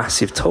is a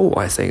massive tool,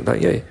 I think,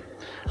 don't you?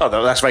 Oh,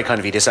 that's very kind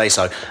of you to say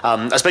so.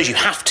 I suppose you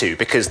have to,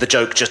 because the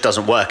joke just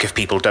doesn't work if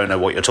people don't know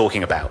what you're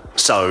talking about.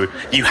 So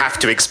you have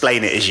to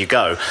explain it as you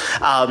go.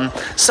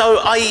 So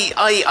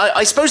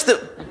I suppose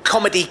that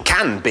comedy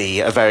can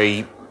be a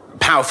very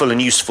powerful and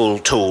useful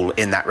tool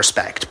in that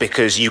respect,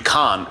 because you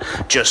can't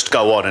just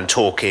go on and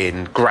talk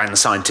in grand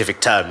scientific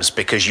terms,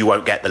 because you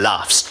won't get the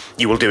laughs.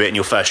 You will do it in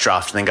your first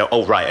draft and then go,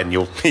 oh, right, and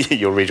you'll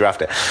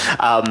redraft it.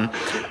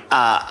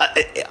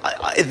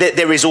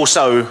 There is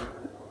also...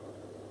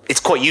 It's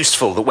quite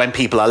useful that when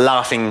people are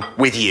laughing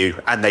with you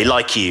and they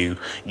like you,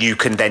 you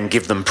can then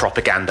give them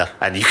propaganda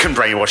and you can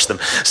brainwash them.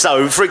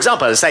 So, for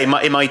example, I say in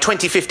my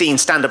 2015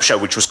 stand-up show,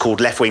 which was called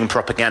Left Wing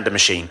Propaganda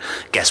Machine,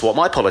 guess what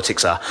my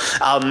politics are?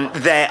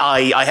 There,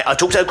 I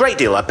talked a great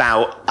deal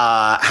about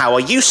how I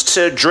used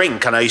to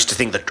drink, and I used to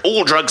think that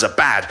all drugs are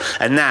bad,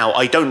 and now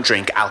I don't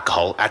drink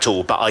alcohol at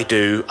all, but I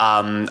do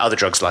other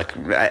drugs like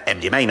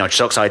MDMA,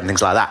 nitrous oxide, and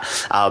things like that,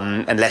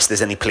 unless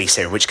there's any police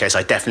here, in which case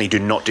I definitely do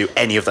not do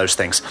any of those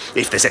things,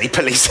 if there's any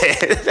police here.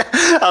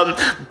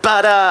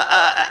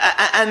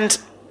 And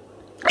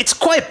it's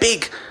quite a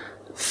big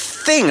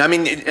thing. I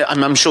mean,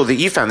 I'm sure that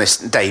you found this,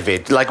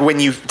 David, like when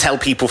you tell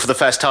people for the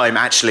first time,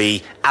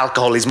 actually,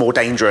 alcohol is more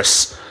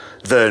dangerous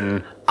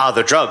than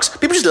other drugs,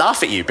 people just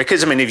laugh at you,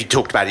 because, I mean, if you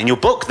talked about it in your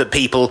book, that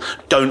people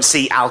don't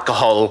see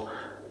alcohol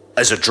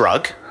as a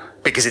drug,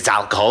 because it's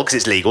alcohol, because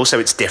it's legal, so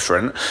it's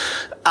different.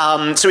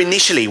 So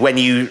initially, when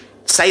you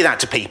say that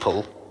to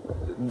people,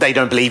 they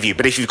don't believe you.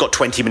 But if you've got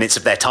 20 minutes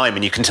of their time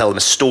and you can tell them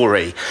a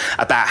story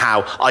about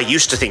how I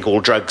used to think all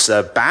drugs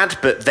are bad,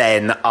 but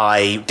then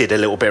I did a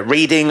little bit of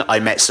reading, I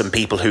met some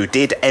people who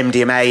did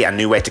MDMA and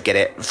knew where to get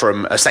it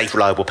from a safe,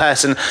 reliable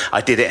person. I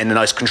did it in a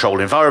nice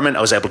controlled environment.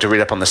 I was able to read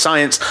up on the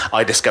science.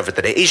 I discovered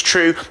that it is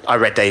true. I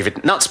read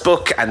David Nutt's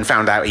book and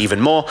found out even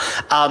more.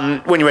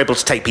 When you're able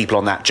to take people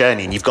on that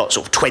journey and you've got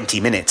sort of 20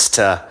 minutes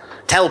to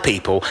tell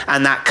people,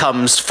 and that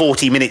comes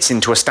 40 minutes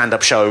into a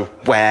stand-up show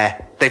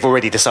where they've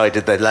already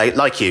decided they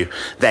like you,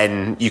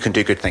 then you can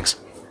do good things.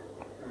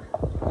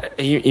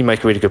 You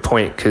make a really good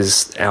point,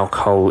 because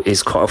alcohol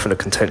is quite often a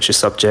contentious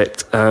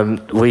subject.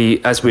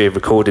 As we're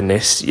recording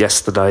this,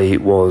 yesterday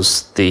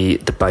was the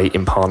debate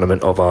in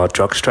Parliament of our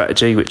drug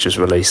strategy, which was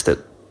released at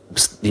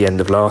the end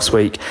of last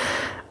week.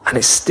 And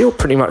it's still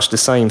pretty much the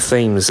same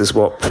themes as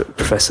what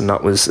Professor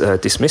Nutt was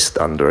dismissed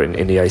under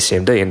in the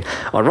ACMD. And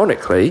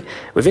ironically,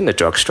 within the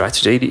drug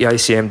strategy, the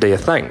ACMD are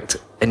thanked.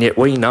 And yet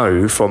we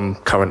know from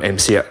current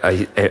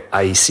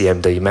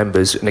ACMD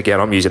members, and again,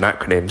 I'm using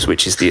acronyms,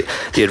 which is the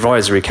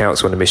Advisory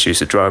Council on the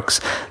Misuse of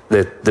Drugs,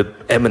 the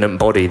eminent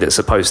body that's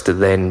supposed to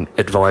then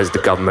advise the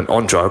government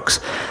on drugs,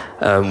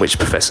 which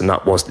Professor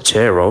Nutt was the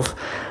chair of.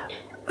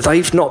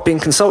 They've not been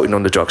consulting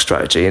on the drug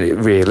strategy,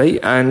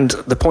 really, and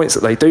the points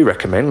that they do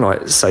recommend,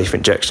 like safe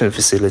injection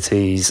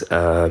facilities,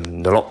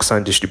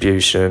 naloxone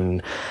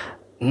distribution,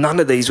 none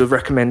of these were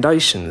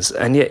recommendations.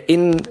 And yet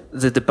in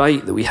the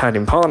debate that we had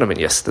in Parliament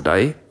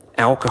yesterday,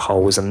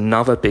 alcohol was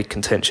another big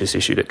contentious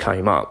issue that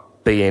came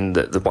up, being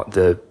that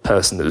the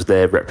person that was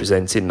there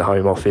representing the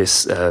Home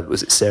Office,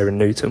 was it Sarah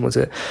Newton, was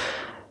it?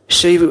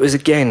 She was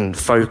again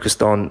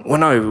focused on, well,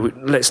 no,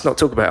 let's not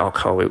talk about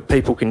alcohol.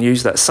 People can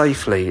use that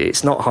safely.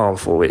 It's not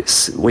harmful.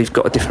 We've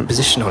got a different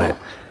position on it.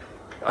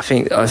 I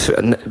think,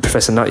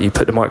 Professor Nutt, you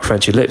put the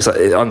microphone to your lips.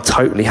 I'm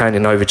totally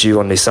handing over to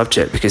you on this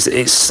subject, because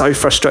it's so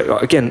frustrating.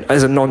 Again,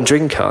 as a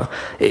non-drinker,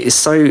 it is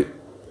so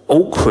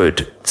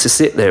awkward to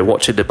sit there,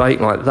 watch a debate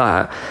like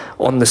that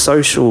on the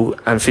social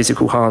and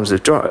physical harms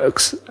of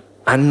drugs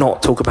and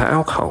not talk about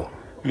alcohol.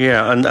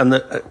 Yeah, and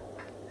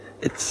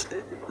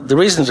the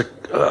reasons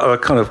are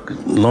kind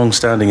of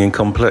long-standing and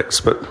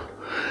complex, but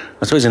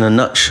I suppose in a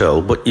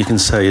nutshell, what you can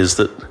say is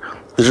that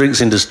the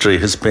drinks industry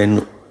has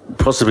been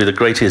possibly the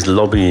greatest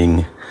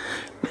lobbying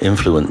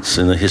influence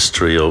in the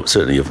history, or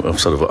certainly of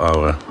sort of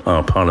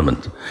our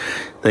Parliament.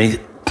 The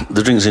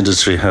drinks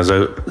industry has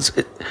over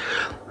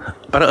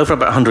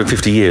about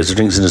 150 years. The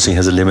drinks industry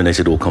has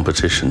eliminated all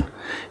competition.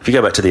 If you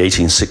go back to the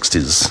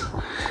 1860s,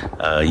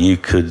 you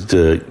could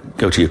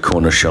go to your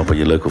corner shop or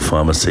your local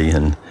pharmacy,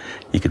 and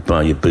you could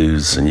buy your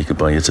booze, and you could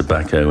buy your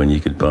tobacco, and you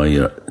could buy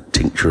your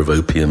tincture of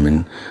opium,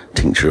 and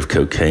tincture of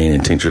cocaine,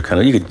 and tincture of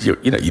cannabis.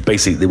 You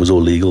basically, it was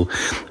all legal,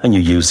 and you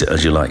used it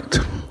as you liked.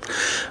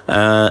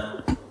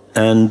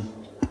 And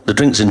the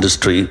drinks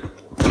industry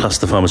plus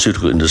the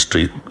pharmaceutical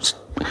industry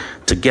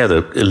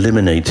together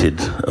eliminated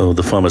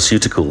the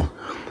pharmaceutical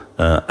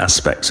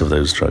aspects of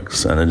those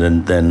drugs,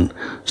 and then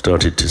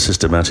started to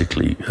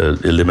systematically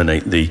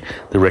eliminate the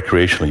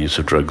recreational use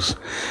of drugs.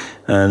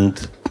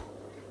 And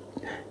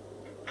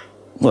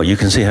well, you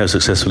can see how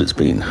successful it's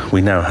been. We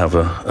now have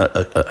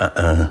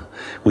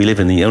we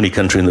live in the only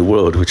country in the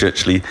world which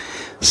actually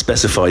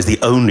specifies the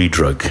only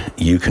drug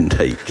you can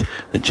take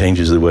that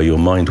changes the way your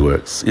mind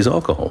works is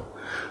alcohol.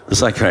 The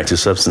Psychoactive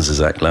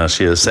Substances Act last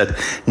year said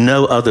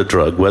no other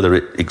drug, whether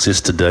it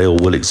exists today or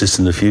will exist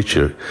in the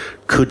future,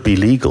 could be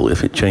legal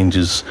if it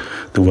changes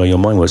the way your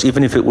mind works.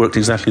 Even if it worked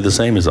exactly the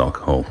same as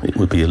alcohol, it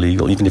would be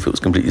illegal, even if it was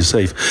completely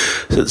safe.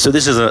 So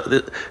this is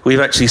we've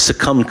actually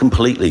succumbed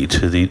completely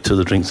to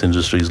the drinks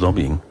industry's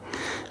lobbying.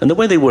 And the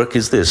way they work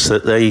is this,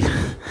 that they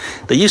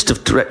used to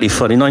directly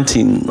fund. In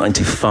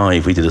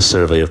 1995, we did a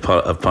survey of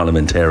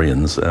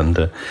parliamentarians,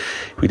 and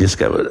we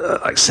discovered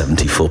like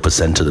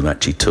 74% of them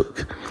actually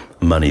took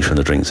money from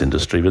the drinks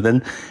industry. But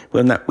then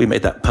when we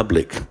made that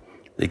public,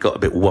 they got a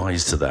bit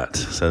wise to that.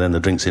 So then the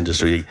drinks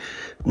industry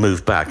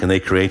moved back, and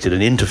they created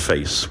an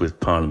interface with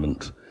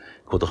Parliament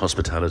called the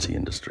hospitality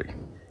industry.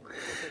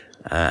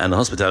 And the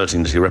hospitality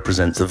industry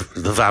represents the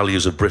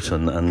values of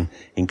Britain and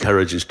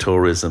encourages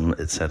tourism,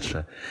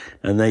 etc.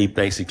 And they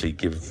basically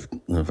give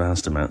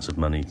vast amounts of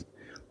money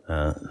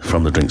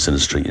from the drinks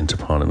industry into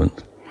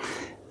Parliament.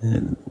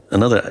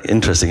 Another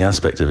interesting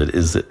aspect of it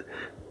is that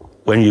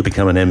when you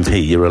become an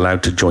MP, you're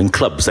allowed to join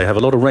clubs. They have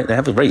they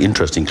have a very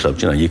interesting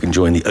clubs. You can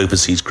join the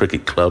Overseas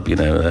Cricket Club,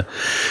 the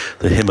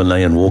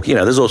Himalayan Walk.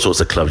 There's all sorts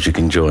of clubs you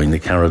can join, the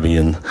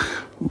Caribbean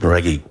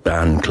Reggae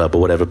Band Club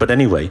or whatever. But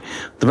anyway,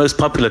 the most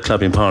popular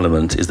club in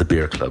Parliament is the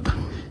Beer Club.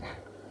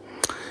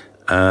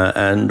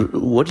 And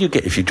what do you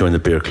get if you join the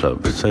Beer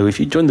Club? So if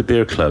you join the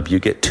Beer Club, you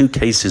get 2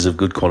 cases of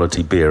good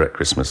quality beer at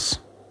Christmas.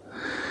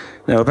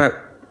 Now,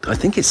 I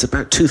think it's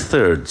about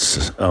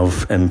 2/3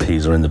 of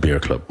MPs are in the Beer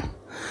Club.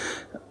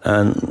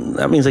 And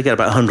that means they get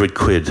about 100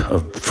 quid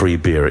of free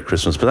beer at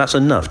Christmas. But that's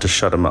enough to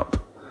shut them up,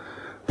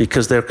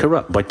 because they're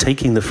corrupt. By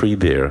taking the free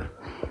beer,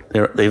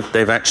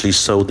 they've actually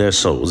sold their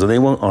souls, and they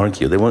won't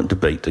argue, they won't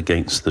debate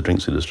against the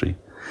drinks industry.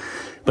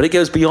 But it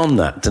goes beyond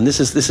that, and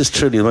this is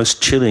truly the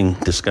most chilling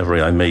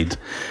discovery I made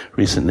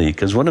recently,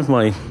 because one of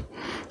my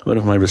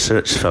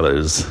research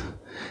fellows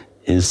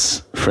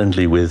is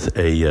friendly with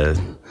a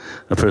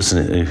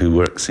person who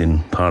works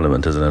in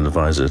Parliament as an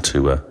advisor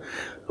to a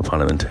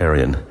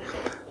parliamentarian,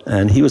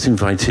 and he was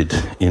invited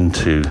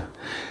into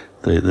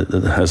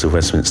the House of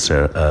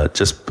Westminster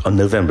just on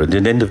November, the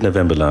end of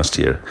November last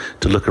year,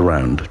 to look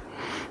around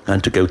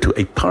and to go to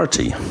a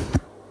party.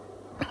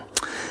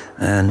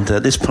 And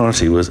this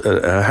party was,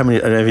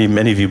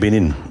 many of you been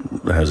in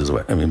the Houses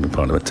of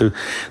Parliament too?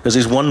 There's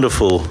this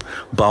wonderful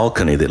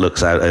balcony that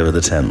looks out over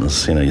the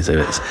Thames. You know,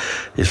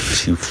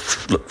 if you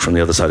look from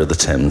the other side of the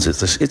Thames,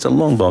 it's a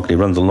long balcony,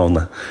 runs along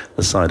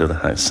the side of the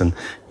house. And,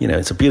 you know,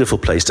 it's a beautiful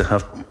place to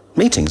have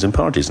meetings and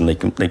parties, and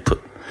they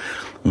put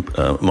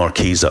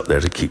marquees up there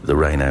to keep the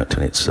rain out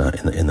when it's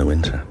in the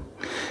winter.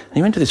 And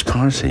he went to this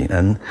party,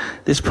 and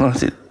he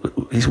said,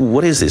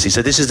 what is this? He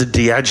said, this is the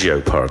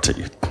Diageo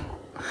party.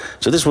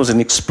 So this was an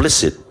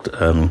explicit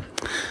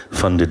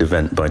funded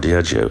event by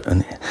Diageo.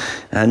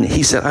 And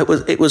he said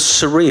it was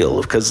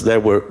surreal because there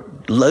were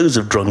loads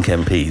of drunk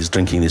MPs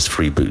drinking this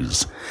free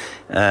booze.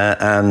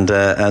 And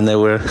there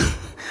were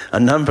a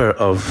number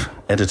of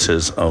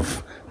editors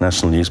of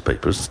national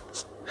newspapers,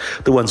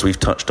 the ones we've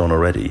touched on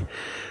already,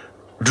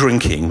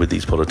 drinking with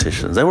these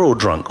politicians. They were all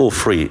drunk, all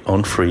free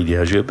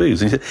Diageo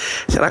booze. And he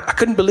said, I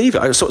couldn't believe it.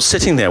 I was sort of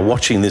sitting there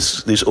watching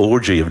this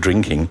orgy of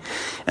drinking.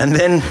 And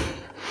then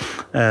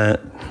a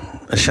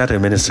shadow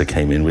minister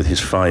came in with his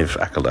 5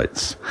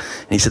 acolytes.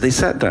 And he said they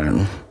sat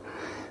down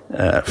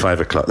at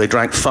 5 o'clock. They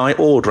drank 5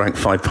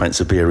 pints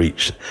of beer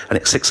each. And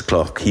at 6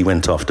 o'clock, he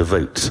went off to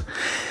vote.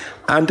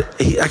 And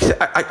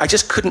I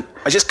just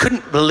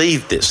couldn't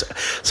believe this.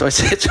 So I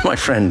said to my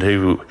friend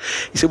he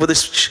said, well,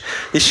 this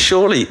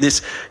surely,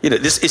 is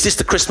this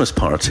the Christmas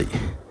party?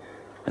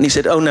 And he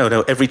said, oh,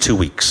 no, every 2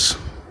 weeks.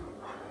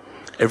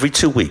 Every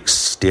 2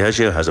 weeks,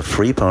 Diageo has a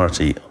free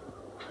party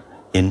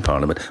in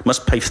Parliament,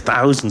 must pay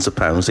thousands of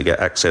pounds to get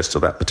access to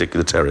that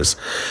particular terrace,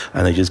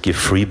 and they just give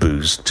free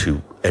booze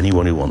to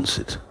anyone who wants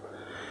it.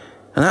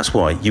 And that's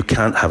why you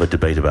can't have a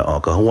debate about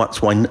alcohol.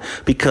 That's why,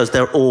 because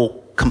they're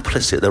all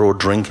complicit, they're all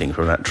drinking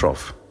from that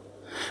trough.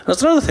 And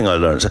that's another thing I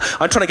learned.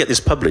 I'm trying to get this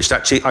published.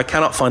 Actually, I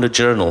cannot find a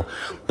journal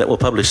that will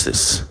publish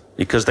this,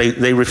 because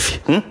they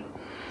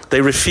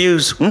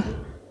refuse.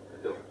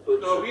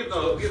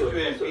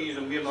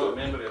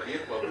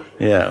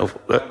 Yeah.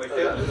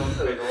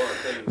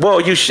 Well,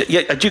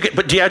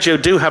 but Diageo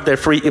do have their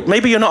free.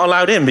 Maybe you're not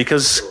allowed in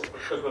because,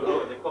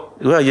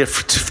 well, you're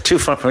too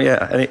far from.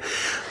 Yeah.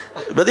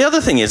 But the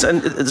other thing is,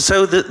 and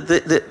so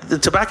the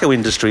tobacco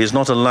industry is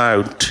not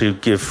allowed to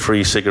give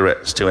free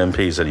cigarettes to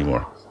MPs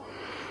anymore,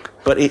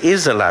 but it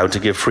is allowed to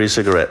give free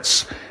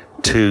cigarettes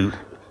to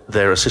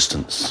their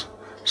assistants.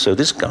 So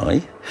this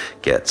guy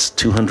gets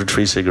 200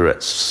 free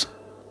cigarettes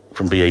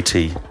from BAT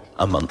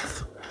a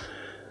month,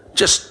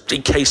 just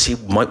in case he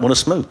might want to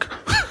smoke.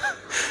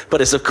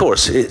 But it's so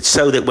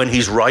that when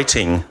he's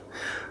writing,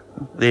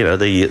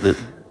 the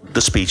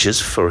speeches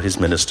for his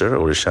minister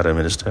or his shadow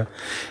minister,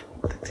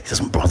 he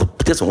doesn't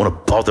want to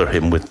bother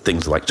him with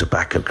things like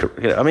tobacco.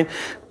 I mean,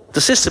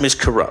 the system is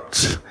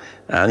corrupt,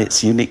 and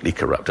it's uniquely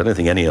corrupt. I don't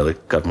think any other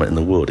government in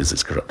the world is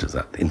as corrupt as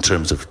that in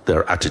terms of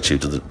their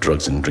attitude to the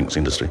drugs and drinks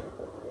industry.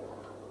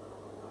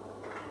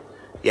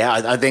 Yeah,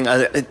 I think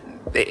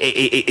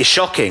it's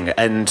shocking,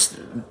 and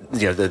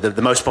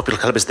the most popular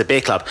club is the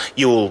beer club.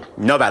 You'll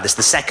know about this.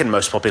 The second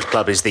most popular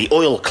club is the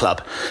oil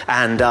club,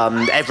 and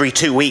every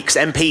 2 weeks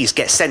MPs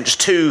get sent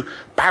 2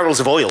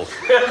 barrels of oil.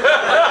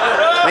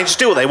 They just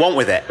do what they want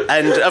with it,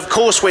 and of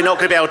course we're not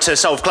going to be able to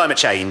solve climate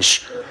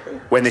change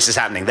when this is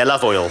happening. They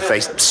love oil.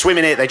 They swim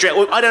in it. They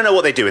drink. I don't know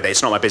what they do with it.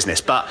 It's not my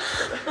business, but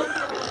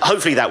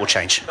hopefully that will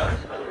change.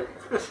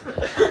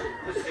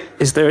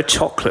 Is there a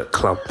chocolate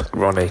club,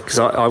 Ronnie? Because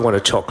I want a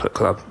chocolate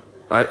club.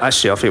 I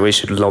think we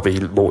should lobby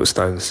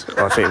Waterstones.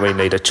 I think we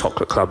need a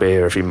chocolate club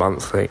here every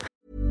month. I think.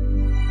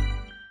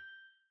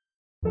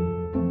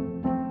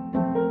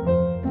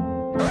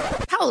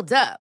 Hold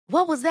up.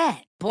 What was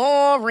that?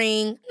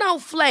 Boring. No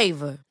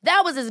flavor.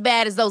 That was as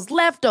bad as those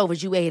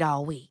leftovers you ate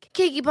all week.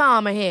 Keke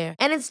Palmer here.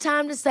 And it's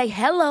time to say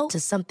hello to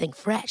something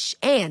fresh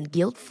and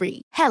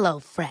guilt-free. Hello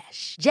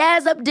Fresh.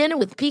 Jazz up dinner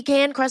with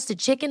pecan-crusted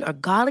chicken or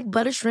garlic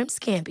butter shrimp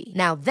scampi.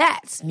 Now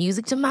that's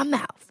music to my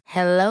mouth.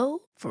 Hello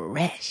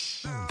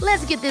Fresh.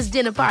 Let's get this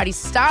dinner party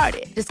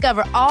started.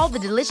 Discover all the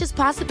delicious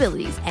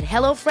possibilities at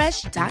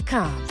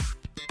HelloFresh.com.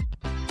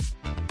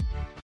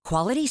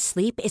 Quality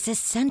sleep is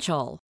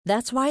essential.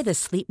 That's why the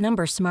Sleep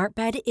Number Smart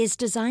Bed is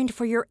designed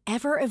for your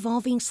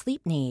ever-evolving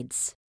sleep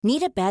needs.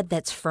 Need a bed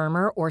that's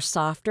firmer or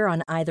softer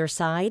on either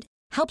side?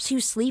 Helps you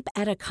sleep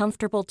at a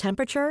comfortable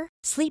temperature?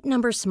 Sleep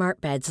Number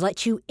Smart Beds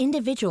let you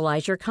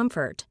individualize your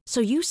comfort, so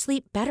you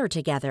sleep better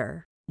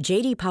together.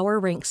 J.D. Power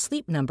ranks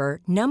Sleep Number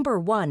number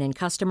 1 in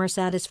customer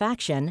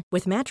satisfaction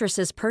with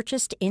mattresses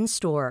purchased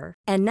in-store.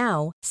 And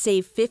now,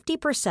 save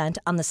 50%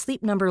 on the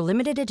Sleep Number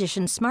Limited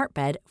Edition Smart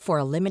Bed for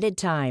a limited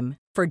time.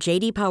 For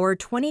J.D. Power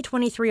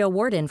 2023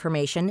 award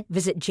information,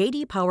 visit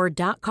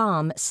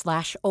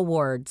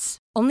jdpower.com/awards.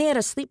 Only at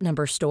a Sleep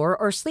Number store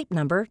or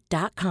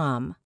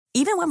sleepnumber.com.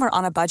 Even when we're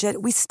on a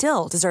budget, we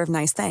still deserve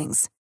nice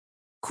things.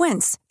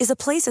 Quince is a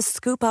place to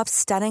scoop up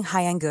stunning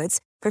high-end goods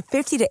for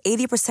 50 to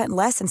 80%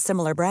 less than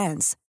similar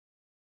brands.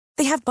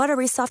 They have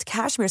buttery soft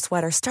cashmere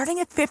sweaters starting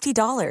at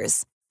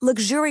 $50,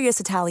 luxurious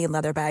Italian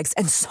leather bags,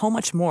 and so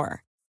much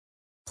more.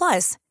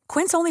 Plus,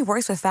 Quince only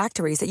works with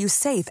factories that use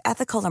safe,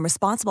 ethical, and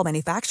responsible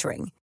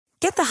manufacturing.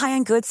 Get the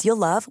high-end goods you'll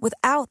love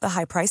without the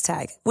high price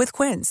tag with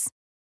Quince.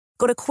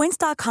 Go to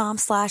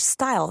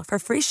quince.com/style for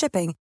free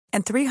shipping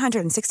and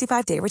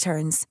 365-day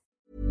returns.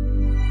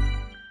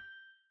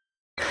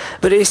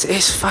 But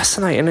it's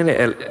fascinating, isn't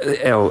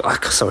it, El?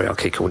 Sorry, I'll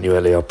keep calling you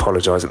Ellie. I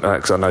apologise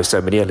because I know so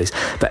many Ellies.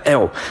 But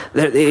El,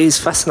 it is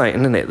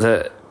fascinating, isn't it,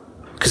 that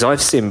because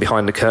I've seen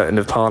behind the curtain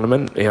of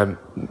Parliament. You know,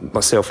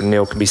 myself and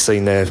Neil can be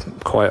seen there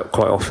quite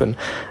often.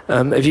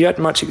 Have you had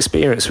much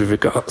experience with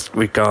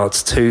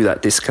regards to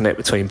that disconnect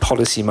between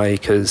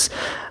policymakers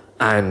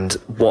and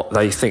what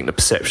they think the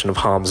perception of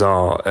harms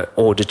are,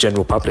 or the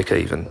general public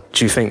even?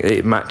 Do you think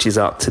it matches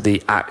up to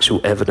the actual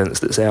evidence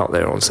that's out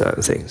there on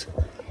certain things?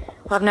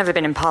 Well, I've never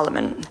been in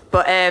Parliament,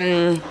 but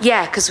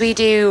yeah, because we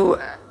do.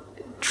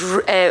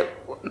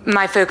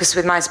 My focus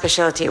with my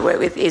speciality I work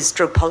with is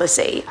drug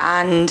policy,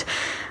 and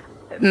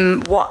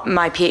what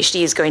my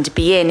PhD is going to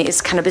be in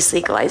is cannabis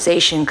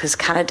legalization, because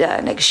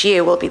Canada next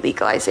year will be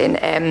legalizing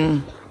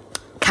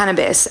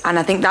cannabis, and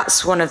I think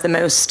that's one of the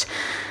most.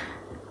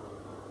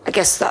 I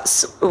guess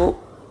that's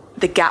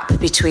the gap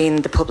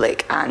between the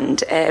public and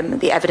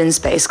the evidence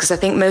base, because I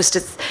think most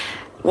of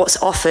what's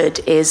offered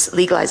is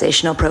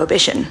legalization or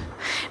prohibition,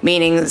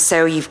 meaning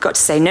so you've got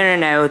to say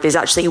no, there's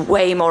actually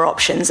way more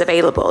options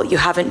available. You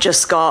haven't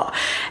just got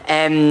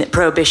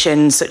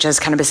prohibition such as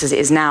cannabis as it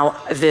is now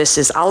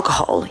versus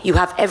alcohol. You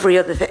have every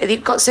other thing.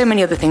 You've got so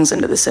many other things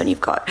under the sun. You've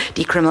got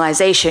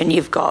decriminalization,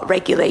 you've got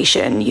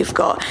regulation, you've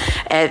got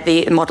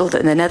the model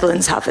that the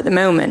Netherlands have at the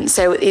moment.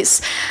 So it's,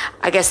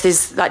 I guess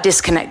there's that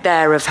disconnect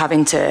there of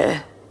having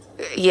to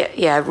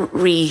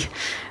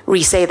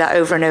re-say that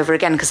over and over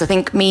again, because I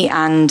think me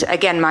and,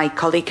 again, my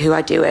colleague who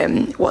I do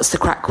What's the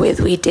Crack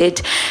with, we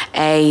did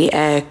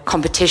a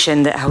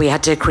competition that we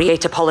had to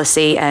create a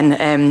policy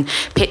and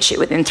pitch it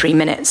within 3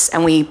 minutes,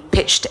 and we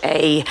pitched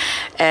a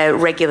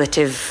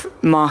regulative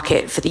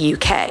market for the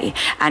UK,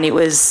 and it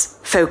was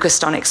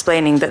focused on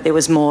explaining that there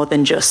was more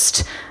than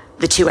just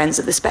the two ends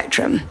of the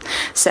spectrum.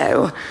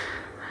 So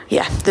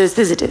yeah, there is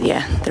a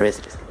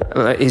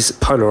That is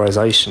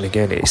polarisation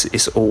again.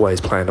 It's always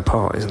playing a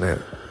part, isn't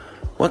it?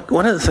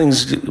 One of the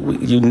things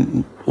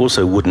you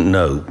also wouldn't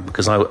know,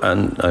 because I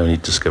only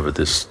discovered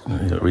this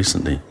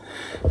recently,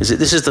 is that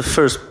this is the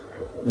first.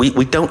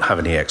 We don't have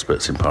any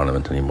experts in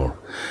Parliament anymore.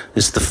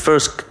 This is the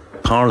first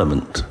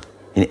Parliament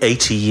in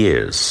 80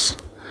 years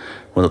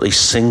when at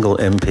least single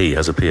MP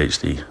has a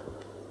PhD.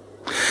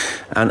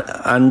 And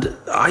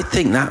I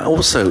think that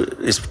also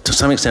is to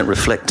some extent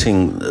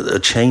reflecting a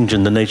change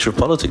in the nature of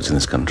politics in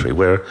this country,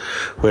 where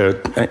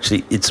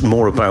actually it's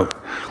more about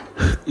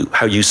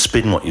how you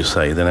spin what you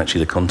say than actually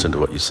the content of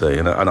what you say,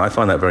 and I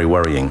find that very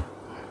worrying.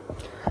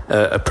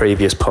 A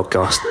previous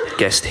podcast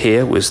guest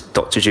here was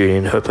Dr.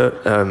 Julian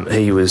Huppert.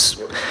 He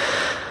was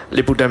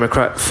Liberal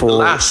Democrat for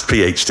last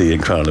PhD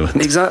in Parliament.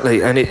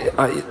 Exactly, and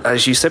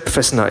as you said,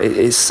 Professor Nutt,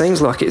 it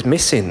seems like it's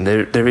missing.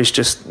 There is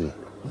just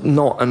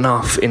not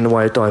enough in the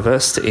way of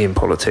diversity in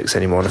politics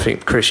anymore. And I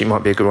think, Chris, you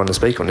might be a good one to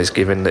speak on this,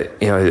 given that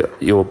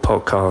your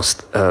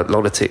podcast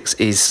Lolitics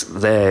is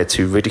there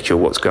to ridicule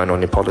what's going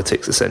on in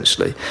politics.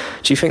 Essentially,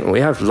 do you think we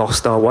have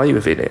lost our way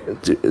within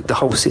it, the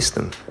whole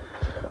system?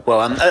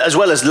 Well, as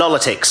well as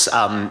Lolitics,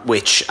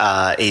 which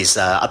is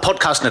a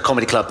podcast and a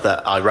comedy club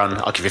that I run.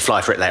 I'll give you a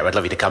flyer for it later. I'd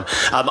love you to come.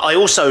 I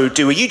also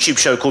do a YouTube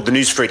show called The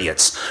News for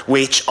Idiots,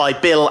 which I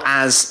bill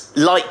as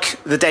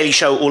like The Daily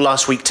Show or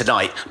Last Week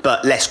Tonight,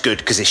 but less good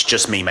because it's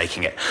just me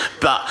making it.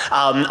 But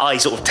I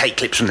sort of take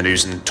clips from the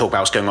news and talk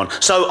about what's going on.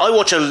 So I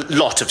watch a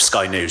lot of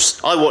Sky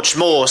News. I watch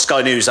more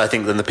Sky News, I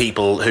think, than the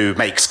people who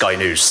make Sky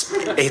News.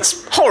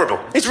 It's horrible.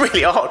 It's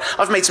really hard.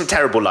 I've made some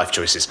terrible life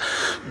choices.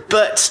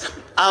 But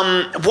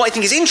what I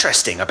think is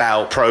interesting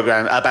about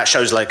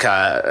shows like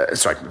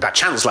about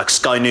channels like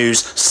Sky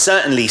News,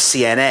 certainly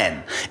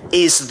CNN,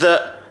 is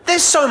that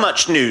there's so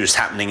much news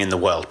happening in the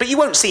world, but you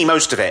won't see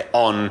most of it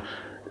on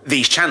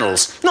these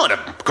channels, not in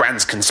a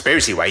grand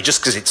conspiracy way,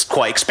 just because it's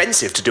quite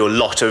expensive to do a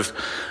lot of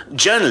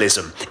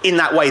journalism in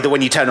that way that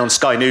when you turn on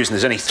Sky News and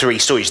there's only 3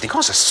 stories, you think, oh,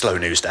 it's a slow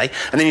news day.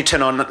 And then you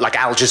turn on like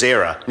Al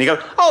Jazeera and you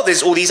go, oh,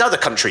 there's all these other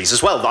countries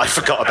as well that I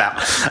forgot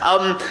about.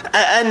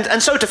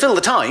 And so to fill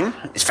the time,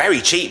 it's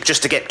very cheap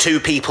just to get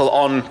 2 people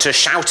on to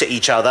shout at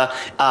each other.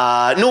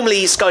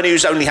 Normally Sky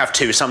News only have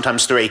 2,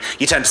 sometimes 3.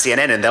 You turn to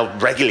CNN and they'll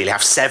regularly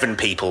have 7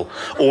 people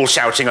all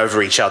shouting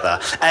over each other.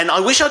 And I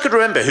wish I could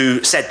remember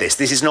who said this.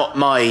 This is not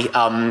my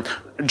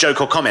joke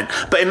or comment,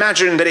 but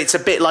imagine that it's a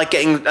bit like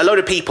getting a load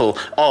of people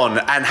on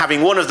and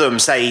having one of them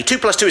say 2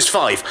 + 2 is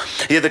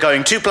 5, the other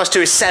going 2 +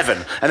 2 is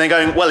 7, and then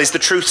going, well, is the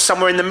truth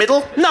somewhere in the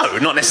middle? No,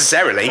 not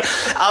necessarily.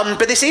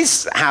 But this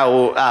is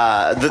how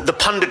the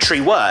punditry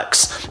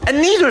works,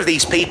 and neither of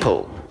these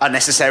people are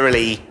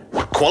necessarily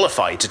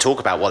qualified to talk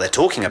about what they're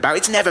talking about.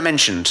 It's never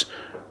mentioned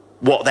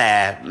what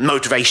their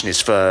motivation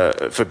is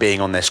for being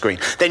on their screen.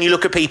 Then you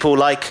look at people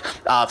like,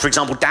 for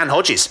example, Dan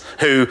Hodges,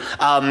 who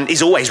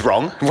is always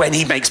wrong when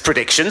he makes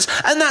predictions,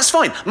 and that's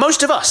fine.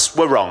 Most of us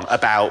were wrong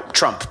about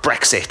Trump,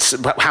 Brexit,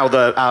 how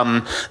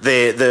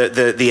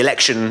the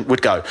election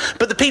would go.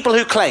 But the people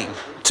who claim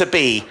to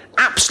be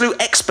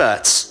absolute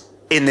experts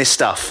in this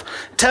stuff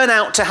turn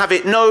out to have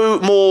it no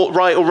more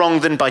right or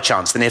wrong than by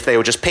chance, than if they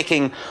were just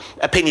picking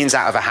opinions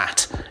out of a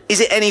hat. Is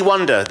it any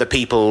wonder that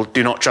people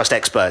do not trust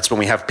experts when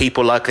we have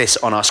people like this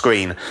on our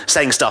screen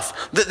saying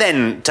stuff that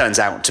then turns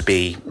out to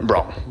be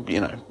wrong?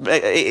 You know,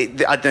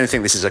 I don't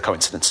think this is a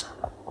coincidence.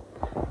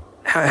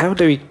 How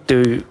do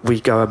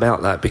we go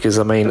about that? Because,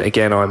 I mean,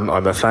 again,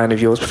 I'm a fan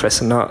of yours,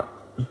 Professor Nutt,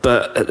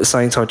 but at the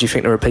same time, do you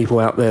think there are people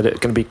out there that are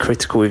going to be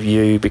critical of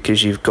you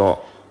because you've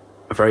got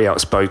a very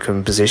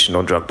outspoken position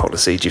on drug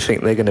policy? Do you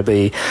think they're going to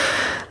be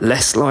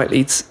less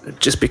likely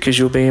just because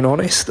you're being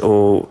honest?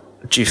 Or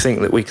do you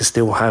think that we can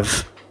still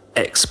have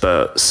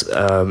experts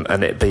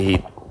and it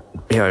be,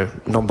 you know,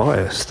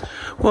 non-biased?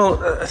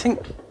 Well, I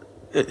think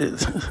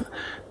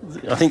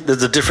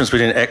there's a difference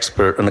between an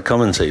expert and a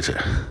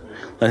commentator.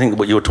 I think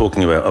what you're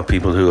talking about are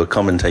people who are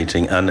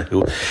commentating and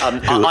who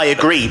I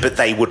agree, but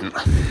they wouldn't.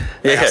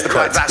 That's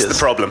the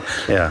problem.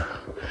 Yeah.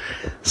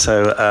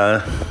 So,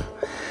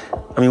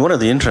 I mean, one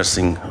of the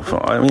interesting...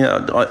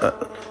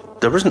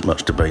 there isn't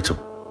much debate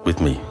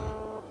with me.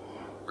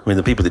 I mean,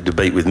 the people that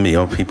debate with me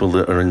are people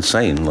that are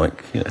insane,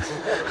 like... You know.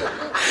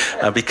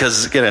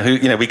 Because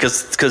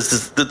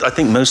I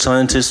think most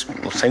scientists,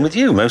 same with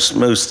you,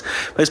 most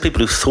people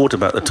who've thought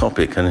about the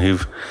topic and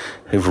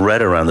who've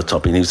read around the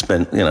topic and who've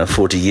spent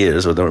 40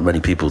 years, or there are many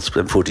people who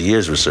spent 40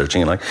 years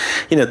researching, and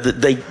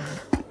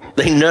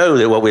they know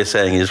that what we're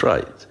saying is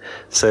right.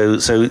 So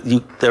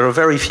there are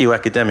very few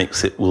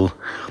academics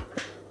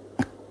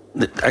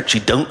that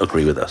actually don't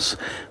agree with us,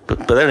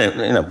 but they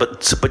don't,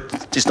 but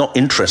it's not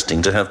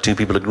interesting to have two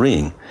people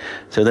agreeing.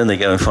 So then they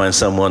go and find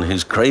someone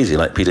who's crazy,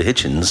 like Peter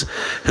Hitchens,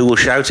 who will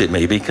shout at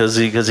me because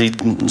he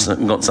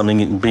got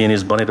something be in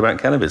his bonnet about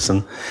cannabis,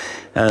 and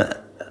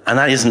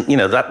that isn't,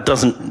 that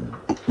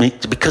doesn't mean,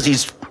 because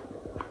he's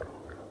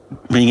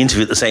being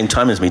interviewed at the same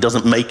time as me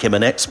doesn't make him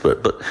an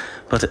expert, but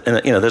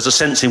there's a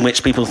sense in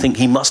which people think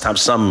he must have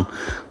some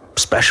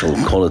special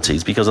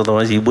qualities, because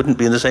otherwise he wouldn't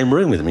be in the same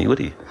room with me, would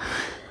he?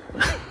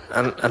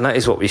 And that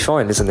is what we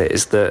find, isn't it?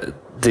 Is that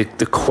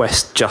the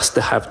quest just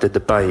to have the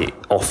debate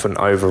often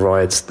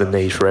overrides the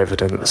need for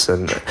evidence,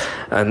 and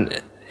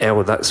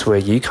Elle, that's where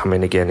you come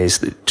in again, is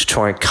to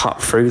try and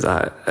cut through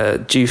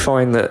that. Do you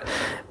find that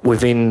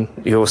within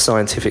your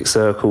scientific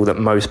circle that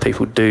most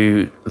people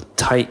do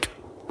take,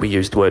 we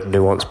use the word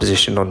nuanced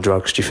position on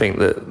drugs? Do you think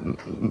that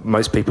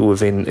most people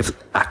within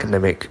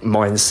academic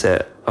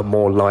mindset are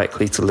more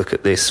likely to look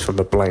at this from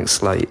a blank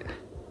slate?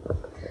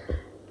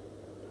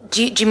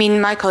 Do you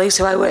mean my colleagues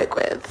who I work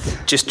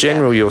with? Just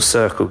general your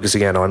circle, because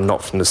again, I'm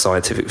not from the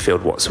scientific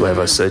field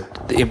whatsoever. So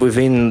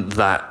within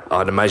that,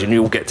 I'd imagine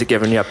you all get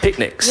together and you have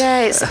picnics.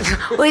 Yeah, it's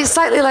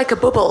slightly like a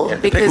bubble. Yeah,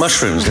 because pick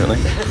mushrooms, don't they?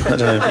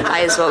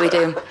 That is what we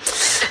do.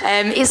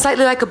 It's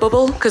slightly like a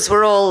bubble because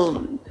we're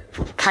all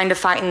kind of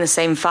fighting the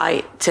same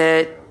fight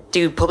to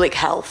do public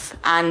health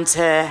and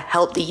to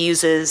help the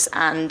users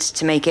and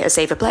to make it a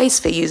safer place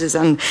for users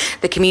and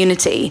the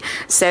community.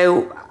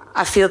 So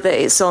I feel that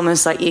it's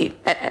almost like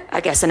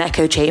an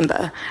echo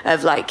chamber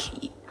of like,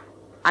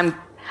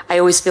 I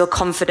always feel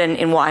confident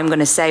in what I'm going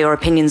to say or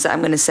opinions that I'm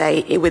going to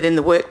say within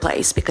the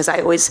workplace, because I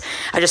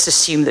just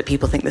assume that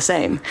people think the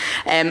same.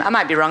 I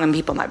might be wrong and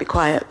people might be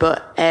quiet,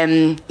 but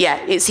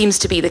it seems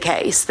to be the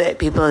case that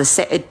people are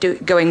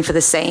going for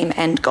the same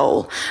end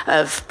goal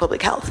of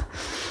public health.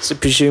 So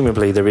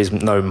presumably there is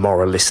no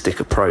moralistic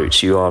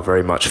approach. You are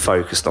very much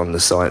focused on the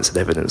science and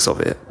evidence of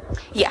it.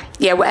 Yeah,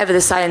 whatever the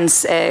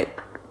science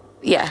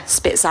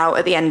spits out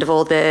at the end of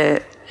all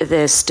the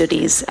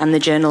studies and the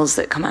journals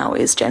that come out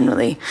is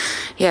generally,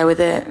 not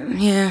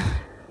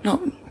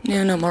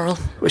moral.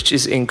 Which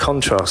is in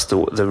contrast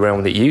to the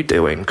realm that you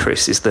do in,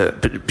 Chris, is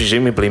that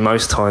presumably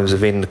most times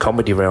within the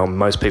comedy realm,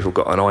 most people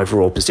got an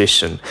either-or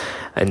position,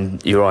 and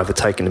you're either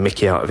taking the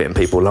mickey out of it and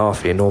people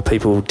laughing, or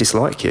people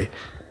dislike you.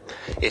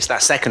 It's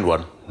that second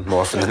one, more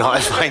often than not,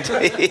 I find.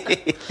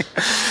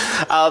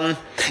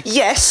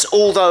 Yes,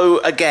 although,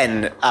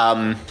 again,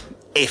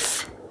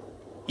 if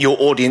your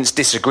audience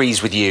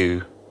disagrees with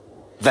you,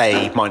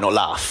 they might not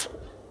laugh.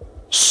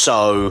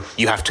 So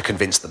you have to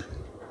convince them.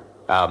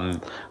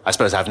 I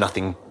suppose I have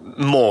nothing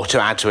more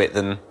to add to it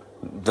than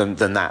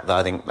that,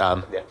 I think.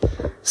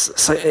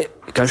 So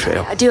go for it.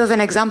 I do have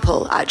an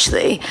example,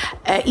 actually.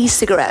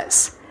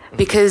 E-cigarettes,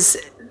 because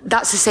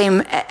that's the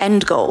same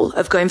end goal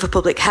of going for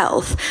public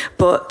health,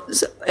 but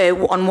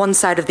on one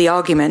side of the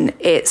argument,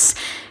 it's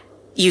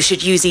you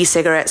should use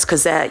e-cigarettes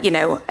because they're,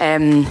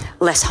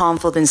 less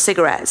harmful than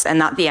cigarettes,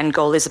 and that the end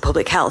goal is the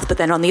public health. But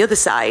then on the other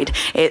side,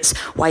 it's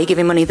why are you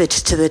giving money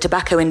to the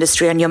tobacco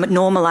industry and you're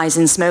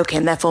normalising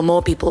smoking, therefore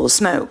more people will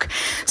smoke.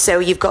 So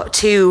you've got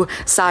two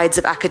sides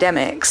of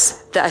academics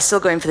that are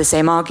still going for the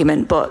same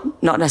argument, but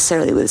not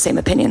necessarily with the same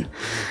opinion.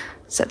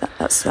 So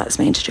that's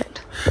my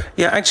interject.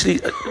 Yeah,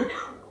 actually,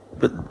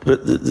 but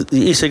the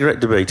e-cigarette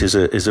debate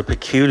is a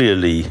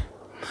peculiarly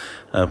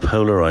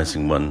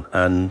polarising one,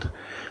 and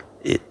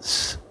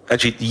it's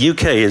actually the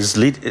UK is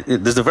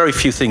there's a very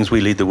few things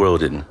we lead the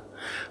world in,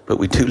 but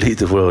we do lead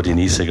the world in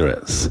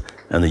e-cigarettes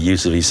and the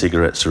use of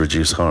e-cigarettes to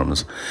reduce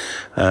harms,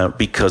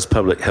 because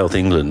Public Health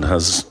England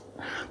has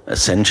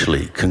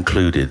essentially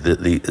concluded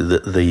that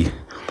the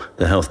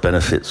health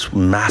benefits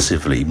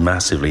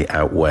massively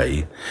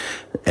outweigh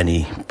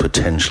any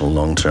potential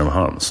long-term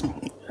harms.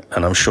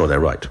 And I'm sure they're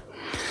right.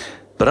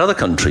 But other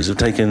countries have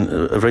taken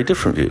a very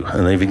different view,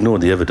 and they've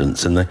ignored the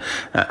evidence, and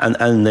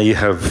they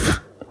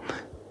have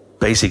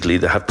basically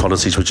they have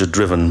policies which are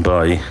driven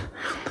by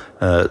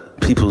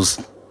people's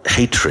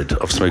hatred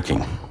of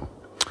smoking.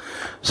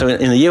 So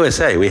in the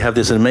USA, we have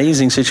this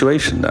amazing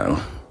situation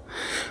now,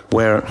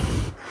 where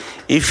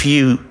if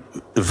you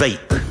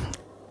vape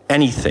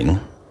anything,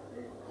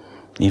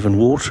 even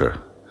water,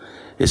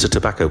 it's a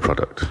tobacco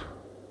product.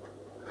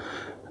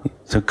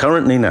 So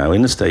currently now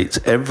in the States,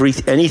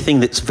 anything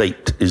that's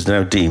vaped is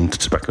now deemed a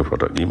tobacco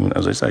product, even,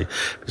 as I say,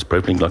 if it's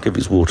propylene glycol, if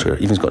it's water,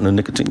 even if it's got no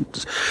nicotine,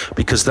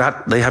 because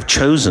they have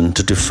chosen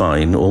to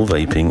define all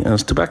vaping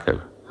as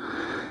tobacco,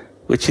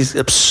 which is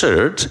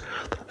absurd,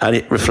 and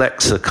it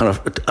reflects a kind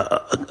of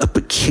a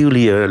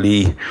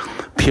peculiarly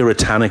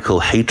puritanical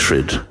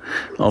hatred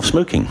of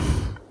smoking.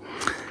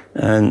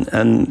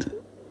 And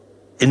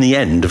in the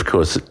end, of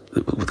course,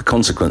 the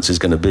consequence is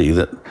going to be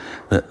that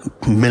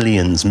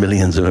millions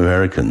of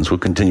Americans will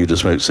continue to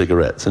smoke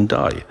cigarettes and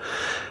die.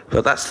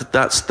 But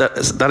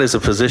that is a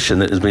position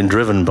that has been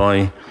driven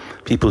by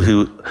people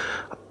who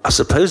are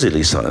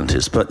supposedly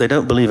scientists, but they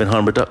don't believe in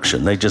harm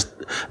reduction.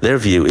 Their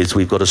view is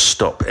we've got to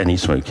stop any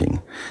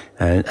smoking,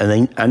 and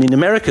in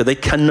America they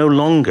can no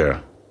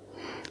longer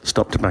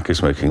stop tobacco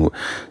smoking.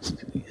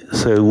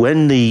 So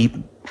when the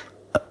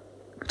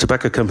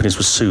tobacco companies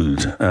were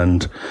sued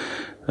and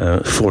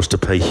forced to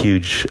pay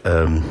huge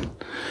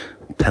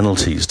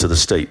penalties to the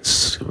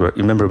states. You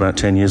remember about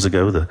 10 years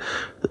ago,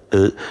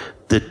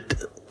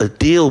 a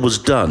deal was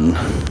done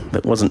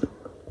that wasn't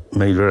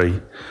made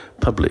very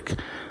public,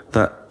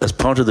 that as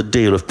part of the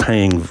deal of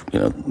paying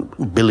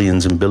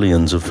billions and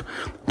billions of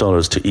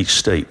dollars to each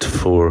state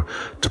for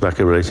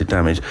tobacco-related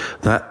damage,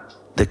 that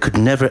they could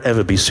never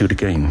ever be sued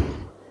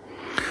again.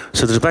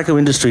 So the tobacco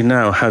industry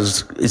now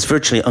is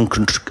virtually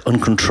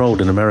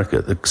uncontrolled in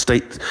America. The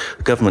state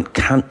government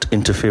can't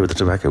interfere with the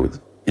tobacco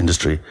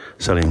industry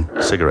selling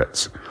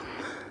cigarettes.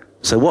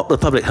 So what the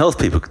public health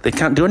people, they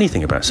can't do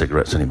anything about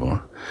cigarettes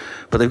anymore.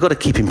 But they've got to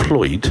keep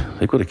employed.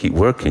 They've got to keep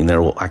working.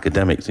 They're all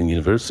academics in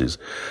universities.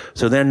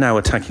 So they're now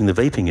attacking the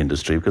vaping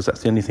industry because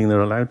that's the only thing they're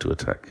allowed to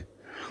attack.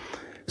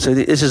 So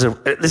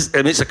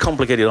it's a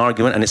complicated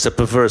argument, and it's a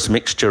perverse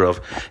mixture of,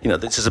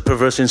 this is a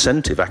perverse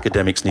incentive.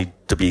 Academics need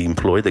to be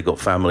employed. They've got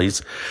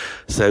families.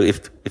 So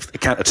if they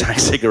can't attack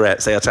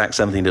cigarettes, they attack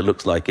something that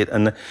looks like it.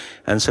 And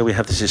so we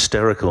have this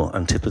hysterical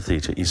antipathy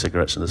to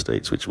e-cigarettes in the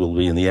States, which will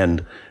be, in the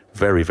end,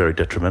 very, very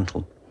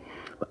detrimental.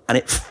 And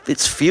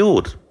it's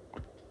fueled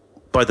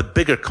by the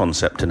bigger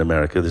concept in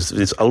America,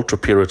 this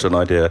ultra-Puritan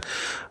idea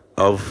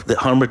of that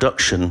harm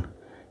reduction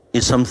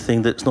is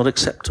something that's not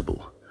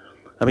acceptable.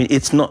 I mean,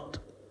 it's not...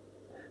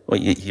 Well,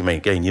 you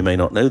may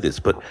not know this,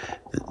 but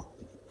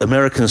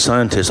American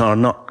scientists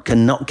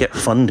cannot get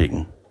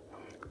funding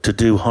to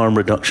do harm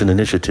reduction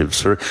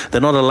initiatives.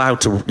 They're not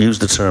allowed to use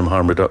the term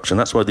harm reduction.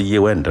 That's why the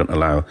UN don't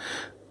allow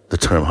the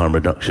term harm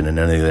reduction in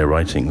any of their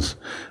writings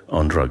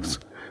on drugs.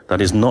 That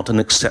is not an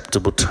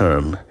acceptable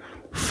term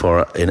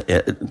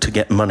to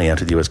get money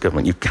out of the US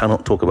government. You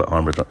cannot talk about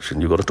harm reduction.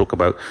 You've got to talk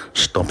about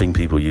stopping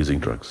people using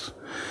drugs.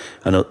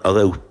 And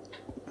although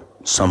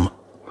some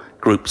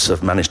groups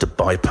have managed to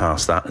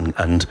bypass that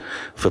and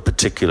for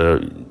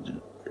particular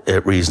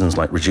reasons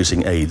like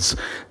reducing AIDS,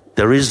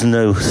 there is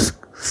no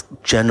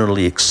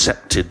generally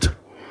accepted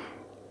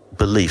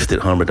belief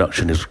that harm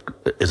reduction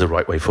is a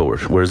right way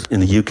forward. Whereas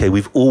in the UK,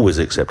 we've always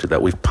accepted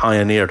that. We've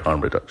pioneered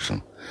harm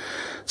reduction.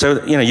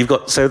 So,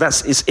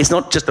 it's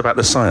not just about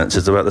the science,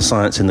 it's about the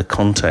science in the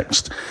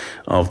context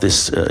of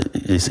this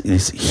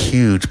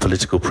huge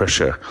political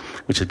pressure,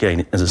 which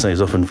again, as I say,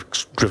 is often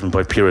driven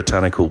by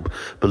puritanical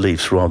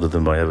beliefs rather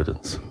than by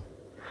evidence.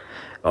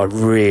 I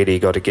really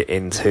got to get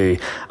into,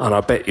 and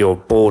I bet you're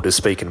bored of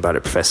speaking about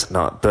it, Professor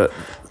Nutt, but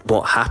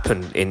what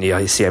happened in the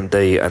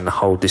ACMD and the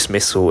whole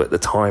dismissal at the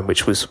time,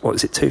 which was,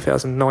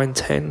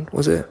 2009-10,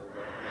 was it?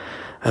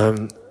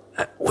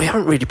 We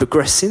haven't really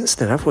progressed since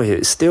then, have we?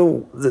 It's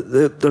still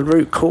the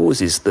root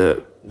causes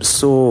that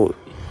saw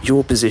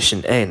your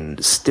position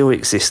end still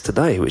exist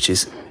today, which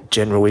is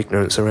general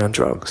ignorance around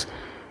drugs.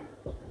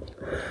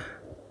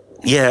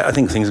 Yeah, I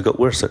think things have got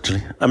worse,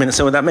 actually. I mean,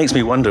 so that makes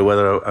me wonder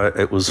whether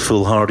it was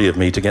foolhardy of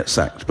me to get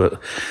sacked,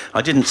 but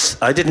I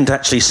didn't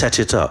actually set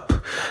it up.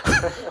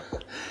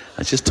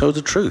 I just told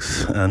the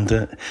truth, and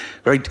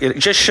it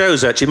just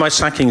shows, actually, my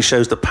sacking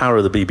shows the power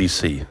of the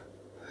BBC.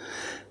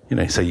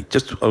 So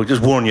I'll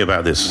just warn you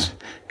about this.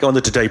 Go on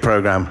the Today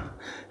programme,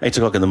 8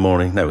 o'clock in the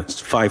morning. No,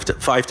 it's 5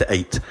 to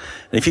 8. And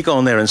if you go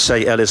on there and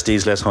say LSD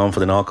is less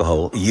harmful than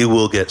alcohol, you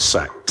will get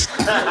sacked.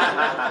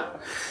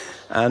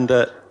 And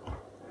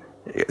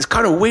it's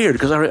kind of weird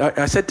because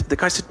I said, the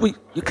guy said, well,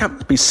 you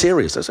can't be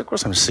serious. I said, of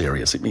course I'm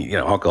serious.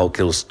 Alcohol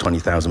kills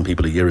 20,000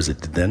 people a year as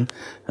it did then.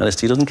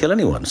 LSD doesn't kill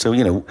anyone. So,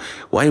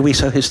 why are we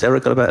so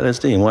hysterical about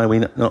LSD and why are we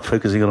not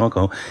focusing on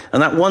alcohol?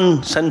 And that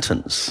one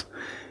sentence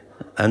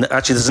And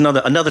actually, there's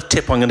another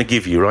tip I'm going to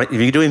give you, right?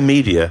 If you're doing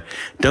media,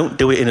 don't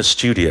do it in a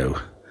studio,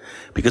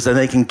 because then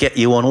they can get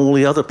you on all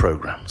the other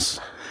programs.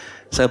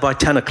 So by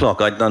 10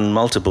 o'clock, I'd done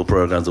multiple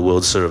programs, the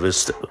World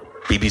Service,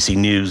 BBC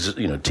News,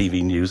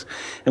 TV News,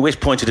 at which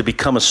point it had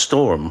become a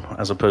storm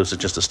as opposed to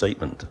just a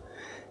statement.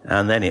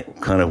 And then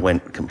it kind of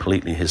went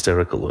completely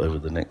hysterical over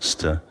the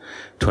next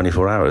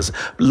 24 hours.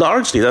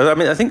 Largely, though,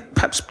 I think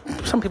perhaps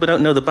some people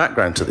don't know the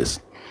background to this.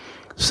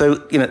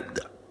 So,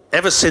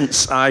 ever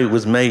since I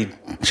was made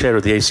chair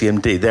of the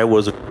ACMD, there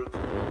was a group.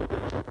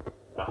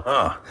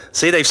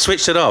 See, they've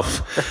switched it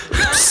off.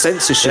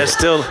 Censorship. There's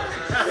still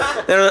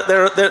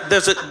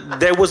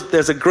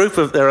there's a group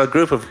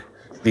of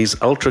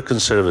these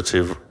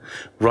ultra-conservative,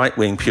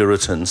 right-wing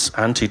Puritans,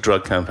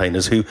 anti-drug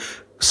campaigners who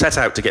set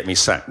out to get me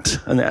sacked,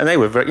 and they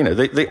were very,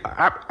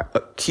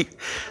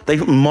 they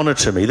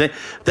monitor me.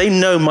 They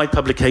know my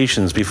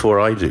publications before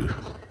I do.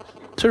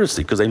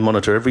 Seriously, because they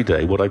monitor every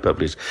day what I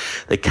publish.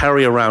 They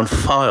carry around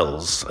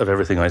files of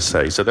everything I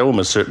say, so they're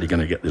almost certainly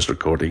going to get this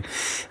recording.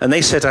 And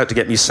they set out to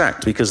get me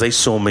sacked because they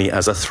saw me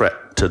as a threat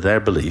to their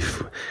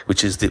belief,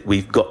 which is that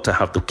we've got to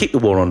have to keep the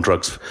war on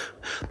drugs,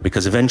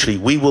 because eventually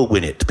we will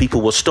win it.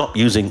 People will stop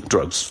using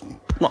drugs,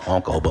 not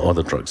alcohol, but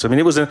other drugs. I mean,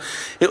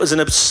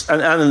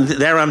 and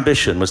their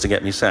ambition was to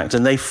get me sacked,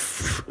 and they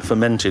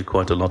fomented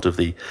quite a lot of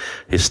the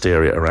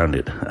hysteria around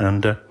it.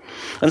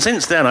 And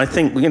since then, I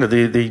think,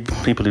 the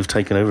people who've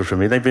taken over from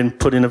me, they've been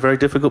put in a very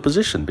difficult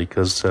position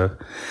because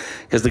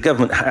the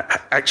government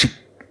actually,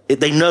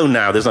 they know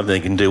now there's nothing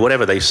they can do.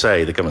 Whatever they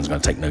say, the government's going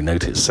to take no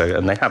notice.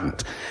 And they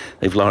haven't.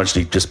 They've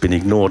largely just been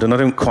ignored. And I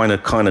don't kind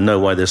of know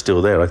why they're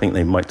still there. I think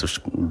they might have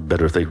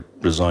better if they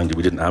resigned.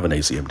 We didn't have an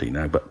ACMD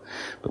now, but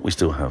we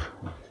still have.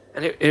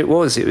 And it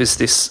was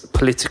this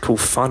political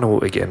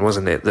funnel again,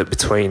 wasn't it? That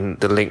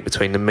the link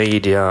between the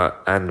media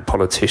and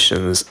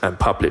politicians and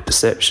public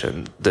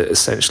perception that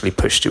essentially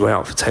pushed you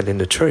out for telling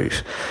the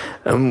truth.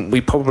 And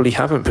we probably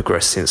haven't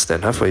progressed since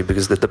then, have we?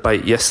 Because the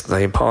debate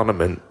yesterday in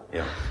Parliament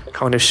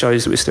kind of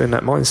shows that we're still in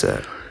that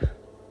mindset.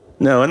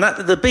 No, and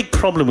the big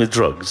problem with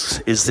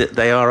drugs is that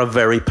they are a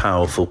very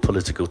powerful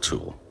political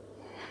tool.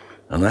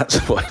 And that's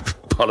why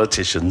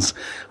politicians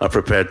are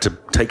prepared to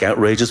take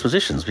outrageous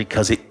positions,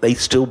 because they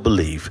still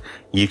believe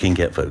you can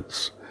get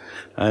votes.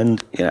 And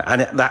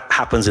that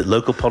happens at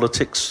local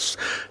politics.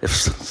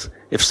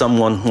 If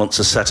someone wants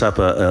to set up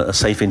a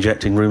safe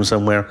injecting room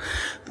somewhere,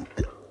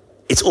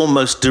 it's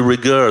almost de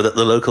rigueur that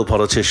the local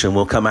politician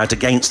will come out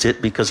against it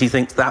because he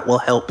thinks that will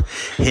help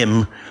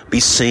him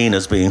be seen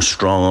as being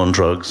strong on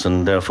drugs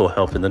and therefore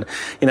helping them.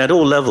 At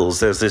all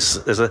levels, there's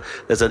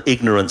an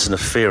ignorance and a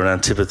fear and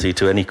antipathy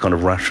to any kind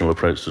of rational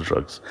approach to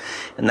drugs.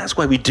 And that's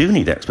why we do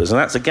need experts. And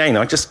that's, again,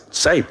 I just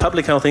say,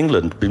 Public Health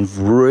England have been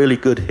really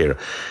good here.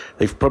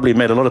 They've probably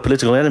made a lot of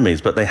political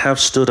enemies, but they have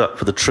stood up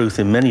for the truth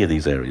in many of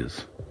these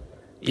areas.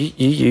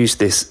 You used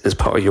this as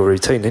part of your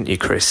routine, didn't you,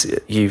 Chris?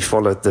 You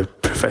followed the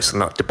Professor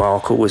Nut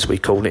debacle, as we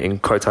call it in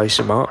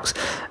quotation marks,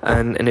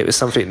 and it was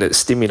something that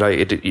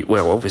stimulated,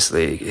 well,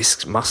 obviously,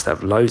 it must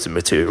have loads of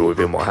material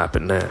within what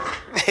happened there.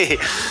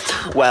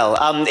 Well,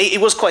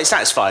 it was quite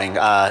satisfying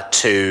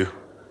to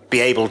be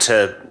able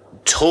to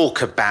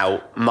talk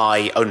about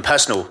my own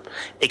personal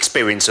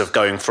experience of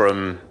going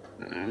from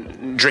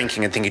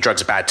drinking and thinking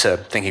drugs are bad to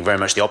thinking very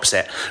much the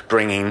opposite,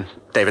 bringing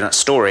David Nutt's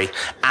story,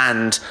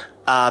 and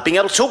being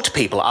able to talk to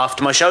people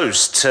after my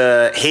shows,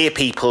 to hear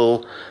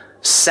people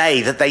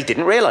say that they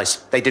didn't realise.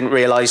 They didn't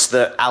realise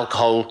that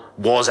alcohol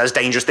was as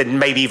dangerous. They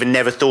maybe even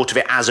never thought of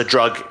it as a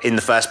drug in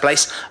the first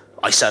place.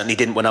 I certainly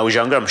didn't when I was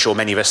younger. I'm sure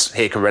many of us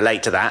here can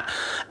relate to that.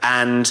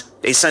 And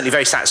it's certainly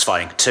very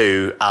satisfying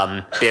to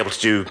be able to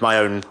do my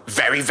own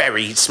very,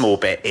 very small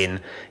bit in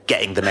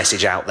getting the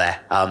message out there.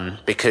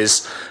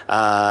 Because, we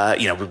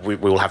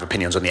all have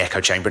opinions on the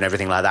echo chamber and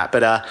everything like that.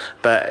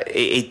 But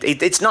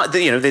it's not,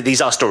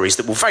 these are stories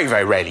that will very,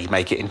 very rarely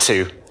make it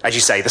into, as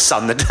you say, the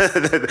Sun,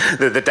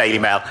 the Daily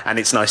Mail. And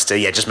it's nice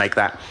to, just make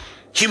that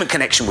human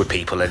connection with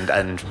people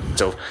and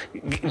sort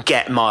of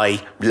get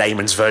my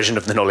layman's version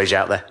of the knowledge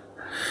out there.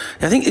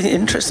 I think the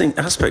interesting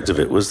aspect of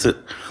it was that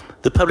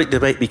the public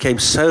debate became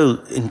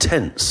so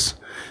intense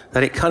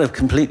that it kind of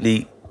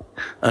completely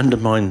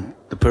undermined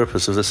the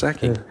purpose of the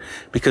sacking. Yeah.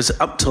 Because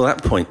up till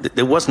that point,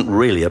 there wasn't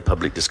really a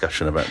public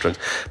discussion about drugs.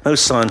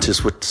 Most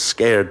scientists were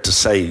scared to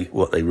say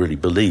what they really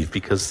believed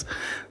because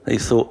they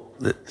thought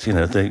that,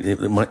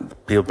 there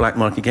might be a black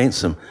mark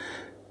against them.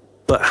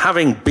 But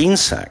having been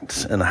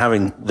sacked and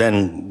having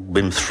then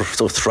been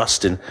sort of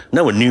thrust in,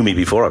 no one knew me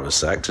before I was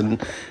sacked,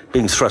 and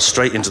being thrust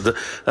straight into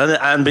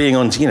and being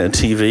on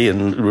TV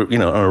and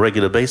on a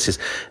regular basis,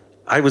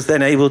 I was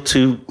then able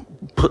to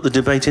put the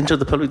debate into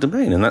the public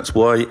domain, and that's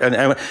why.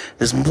 And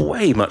there's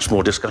way much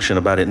more discussion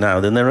about it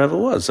now than there ever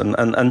was,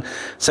 and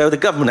so the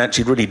government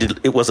actually really did.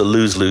 It was a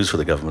lose-lose for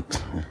the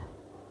government.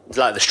 It's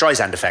like the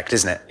Streisand effect,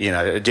 isn't it? You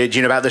know, do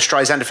you know about the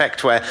Streisand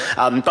effect, where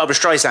Barbara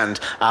Streisand,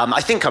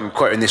 I think I'm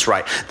quoting this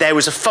right, there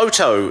was a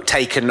photo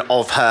taken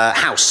of her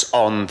house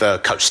on the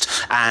coast,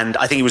 and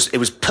I think it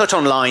was put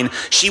online.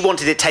 She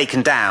wanted it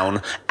taken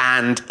down,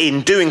 and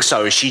in doing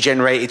so, she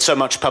generated so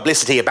much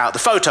publicity about the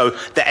photo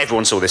that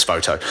everyone saw this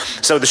photo.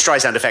 So the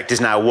Streisand effect is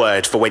now a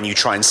word for when you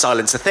try and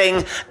silence a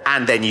thing,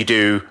 and then you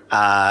do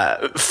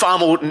far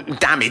more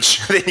damage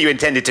than you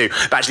intended to,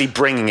 but actually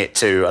bringing it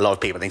to a lot of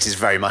people. I think this is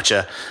very much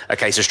a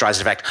case of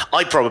Streisand effect.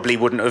 I probably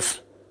wouldn't have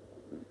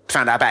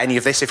found out about any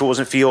of this if it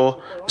wasn't for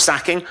your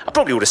sacking. I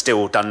probably would have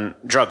still done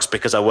drugs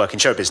because I work in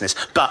show business.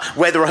 But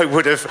whether I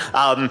would have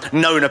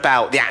known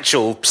about the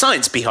actual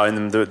science behind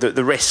them,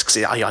 the risks,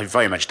 I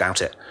very much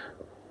doubt it.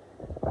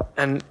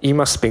 And you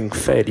must have been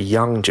fairly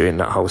young during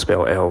that whole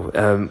spell,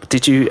 Elle.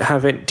 Did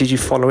you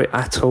follow it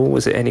at all?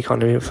 Was it any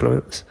kind of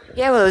influence?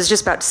 Yeah, well, I was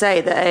just about to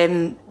say that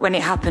when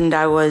it happened,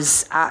 I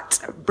was at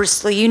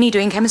Bristol Uni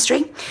doing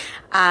chemistry,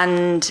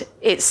 and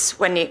it's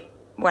when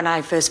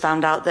I first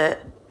found out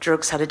that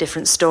drugs had a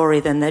different story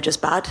than they're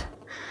just bad.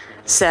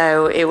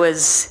 So it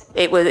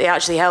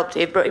actually helped.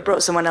 It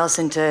brought someone else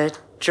into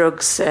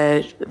drugs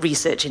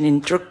researching in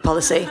drug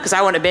policy, because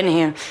I wouldn't have been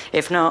here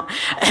if not.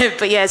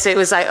 But yeah, so it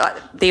was like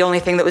the only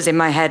thing that was in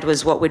my head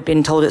was what we'd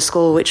been told at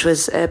school, which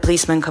was a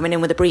policeman coming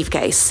in with a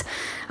briefcase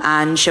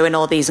and showing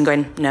all these and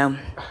going, no,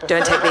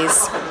 don't take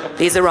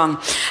these are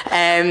wrong.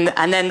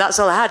 And then that's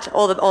all I had,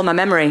 all my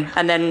memory.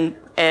 And then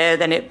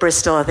at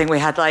Bristol, I think we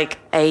had like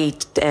a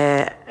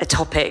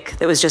topic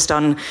that was just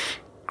on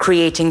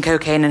creating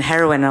cocaine and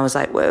heroin. I was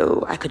like,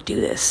 whoa, I could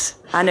do this.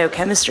 I know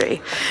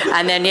chemistry.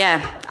 And then,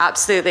 yeah,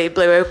 absolutely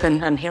blew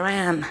open, and here I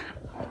am.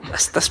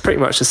 That's pretty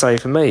much the same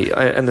for me,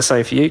 and the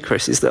same for you,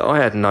 Chris, is that I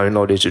had no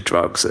knowledge of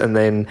drugs, and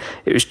then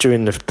it was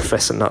during the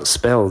Professor Nutt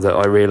spell that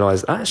I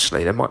realised,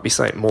 actually, there might be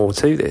something more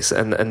to this,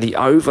 and the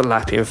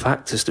overlapping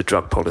factors to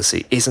drug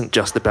policy isn't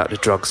just about the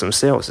drugs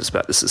themselves, it's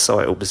about the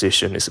societal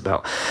position, it's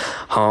about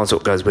harms,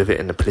 what goes with it,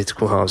 and the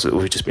political harms that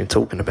we've just been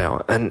talking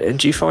about. And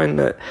do you find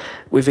that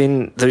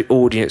within the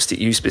audience that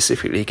you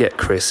specifically get,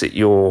 Chris, at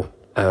your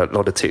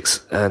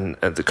Luddites and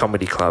at the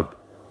Comedy Club,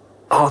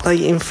 are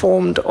they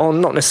informed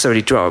on, not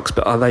necessarily drugs,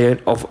 but are they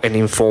of an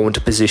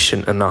informed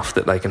position enough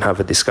that they can have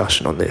a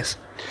discussion on this?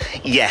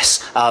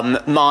 Yes.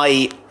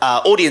 My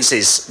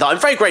audiences that I'm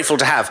very grateful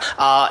to have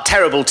are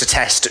terrible to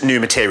test new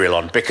material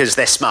on, because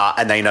they're smart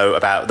and they know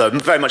about them,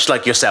 very much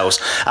like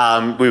yourselves.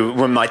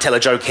 We might tell a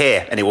joke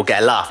here and it will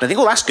get a laugh, and I think,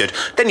 oh, that's good.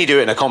 Then you do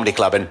it in a comedy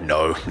club and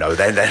no,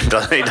 then it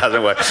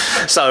doesn't work.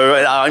 So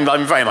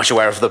I'm very much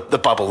aware of the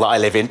bubble that I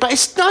live in. But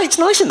it's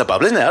nice in the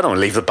bubble, isn't it? I don't want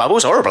to leave the bubble.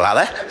 It's horrible out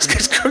there.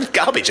 It's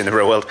garbage in the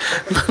real world.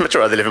 I'd much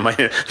rather live in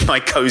my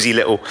cosy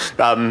little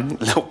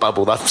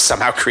bubble that I've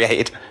somehow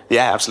created.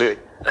 Yeah,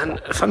 absolutely.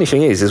 And the funny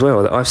thing is, as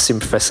well, that I've seen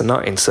Professor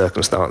Nutt in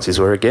circumstances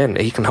where, again,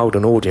 he can hold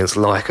an audience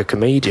like a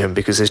comedian,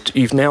 because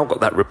you've now got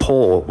that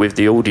rapport with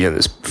the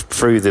audience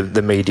through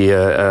the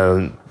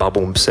media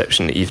bubble and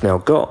perception that you've now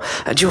got.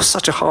 And you're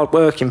such a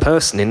hard-working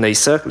person in these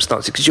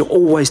circumstances, because you're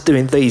always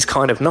doing these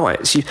kind of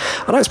nights.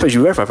 I don't suppose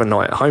you ever have a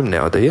night at home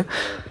now, do you?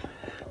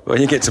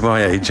 When you get to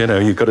my age,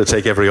 you've got to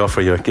take every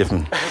offer you're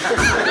given.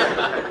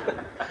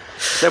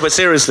 No, but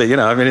seriously,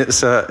 I mean,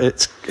 it's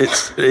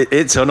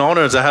an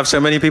honour to have so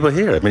many people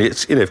here. I mean,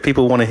 if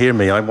people want to hear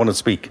me, I want to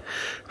speak,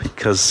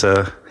 because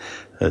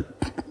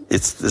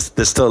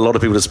there's still a lot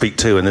of people to speak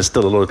to, and there's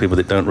still a lot of people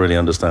that don't really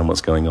understand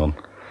what's going on.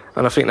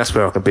 And I think that's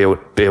where I can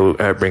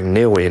bring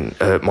Neil in,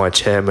 my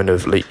chairman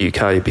of Leap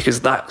UK, because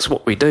that's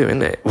what we do,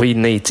 isn't it? We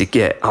need to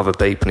get other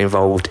people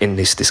involved in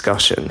this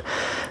discussion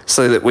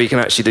so that we can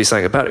actually do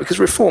something about it, because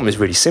reform is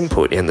really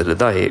simple at the end of the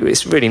day.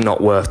 It's really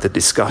not worth the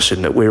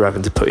discussion that we're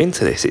having to put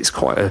into this. It's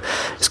quite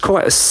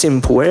a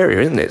simple area,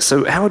 isn't it?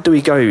 So how do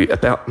we go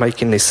about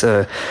making this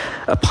a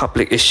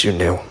public issue,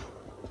 Neil?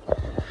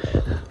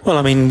 Well,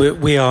 I mean,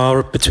 we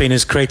are between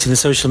us creating the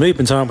social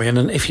movement, aren't we?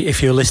 And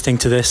if you're listening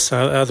to this,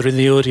 either in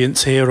the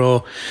audience here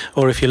or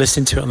if you're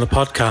listening to it on the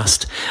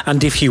podcast,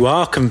 and if you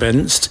are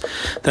convinced,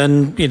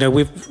 then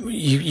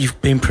you've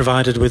been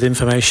provided with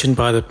information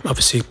by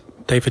obviously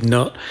David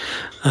Nutt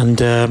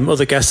and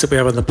other guests that we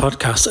have on the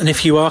podcast. And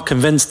if you are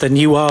convinced, then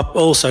you are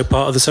also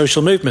part of the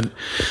social movement.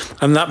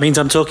 And that means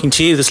I'm talking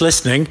to you that's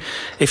listening.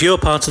 If you're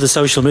part of the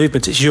social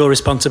movement, it's your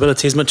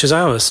responsibility as much as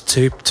ours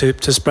to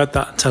spread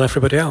that and tell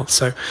everybody else.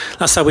 So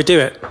that's how we do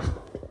it.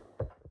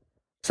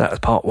 So that was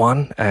part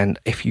one, and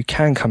if you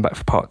can come back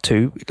for part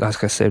two,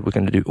 like I said, we're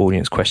going to do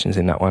audience questions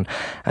in that one,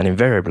 and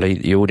invariably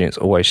the audience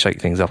always shake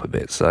things up a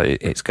bit, so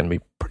it's going to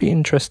be pretty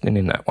interesting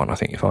in that one, I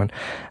think you find.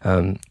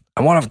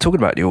 And while I'm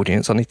talking about the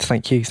audience, I need to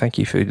thank you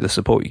for the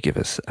support you give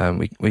us.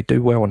 We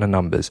do well on the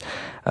numbers,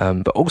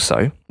 but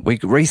also we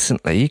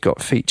recently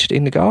got featured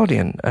in The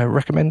Guardian, a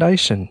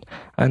recommendation,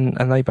 and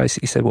they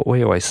basically said what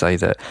we always say,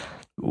 that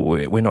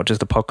we're not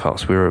just a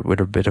podcast, we're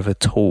a bit of a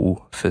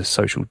tool for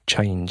social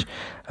change,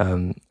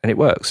 and it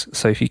works.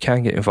 So if you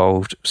can get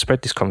involved,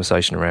 spread this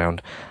conversation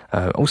around,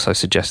 Also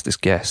suggest us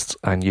guests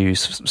and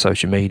use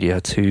social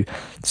media to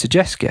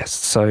suggest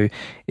guests. So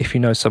if you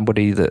know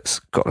somebody that's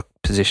got a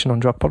position on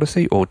drug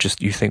policy, or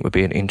just you think would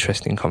be an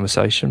interesting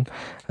conversation,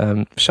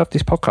 shove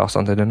this podcast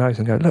under their nose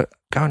and go, look,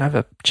 go and have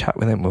a chat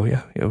with them, will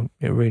you? It'll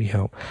really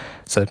help.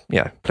 So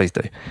yeah, please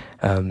do.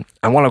 And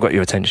while I've got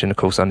your attention, of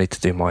course, I need to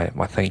do my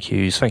thank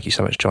yous. Thank you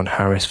so much, John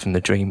Harris from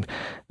the Dream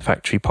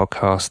Factory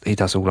podcast. He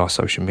does all our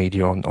social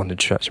media on the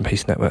Church and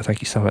Peace Network.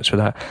 Thank you so much for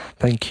that.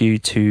 Thank you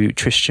to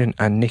Tristan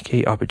and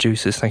Nikki, our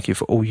producers. Thank you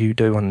for all you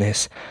do on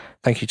this.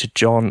 Thank you to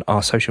John,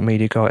 our social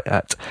media guy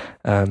at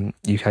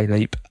UK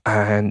Leap.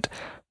 And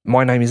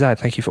my name is Ad.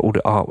 Thank you for all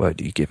the artwork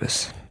that you give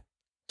us.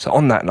 So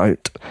on that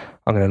note,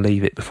 I'm going to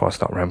leave it before I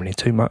start rambling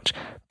too much.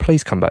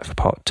 Please come back for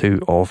part 2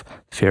 of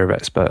Fear of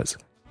Experts.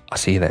 I'll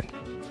see you then.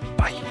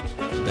 Bye.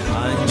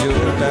 Behind your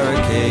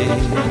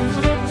barricades.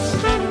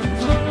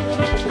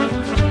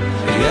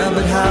 Yeah,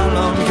 but how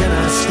long can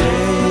I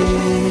stay?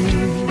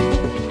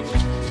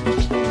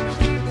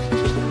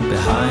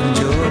 Behind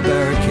your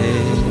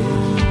barricades,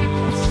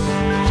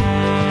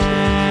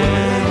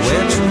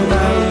 where true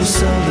values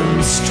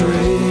seldom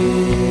stray.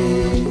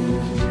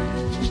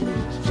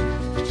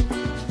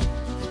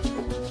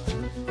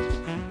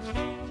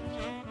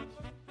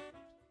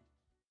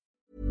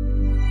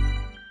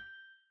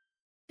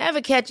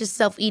 Ever catch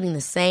yourself eating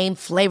the same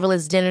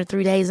flavorless dinner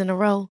 3 days in a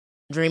row?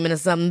 Dreaming of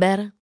something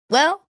better?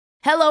 Well,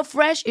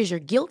 HelloFresh is your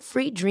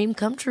guilt-free dream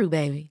come true,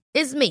 baby.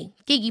 It's me,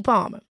 Keke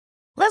Palmer.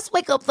 Let's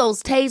wake up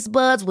those taste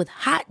buds with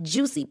hot,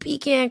 juicy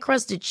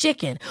pecan-crusted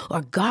chicken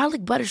or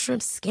garlic butter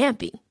shrimp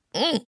scampi.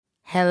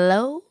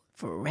 Hello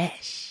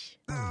Fresh.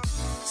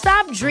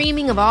 Stop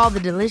dreaming of all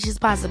the delicious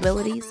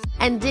possibilities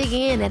and dig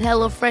in at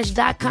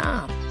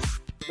HelloFresh.com.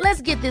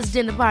 Let's get this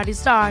dinner party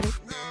started.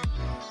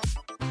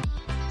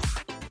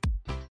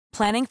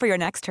 Planning for your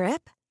next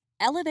trip?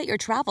 Elevate your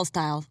travel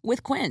style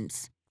with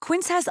Quince.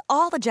 Quince has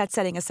all the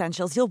jet-setting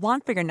essentials you'll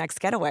want for your next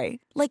getaway,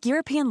 like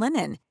European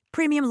linen,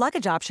 premium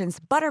luggage options,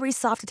 buttery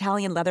soft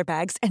Italian leather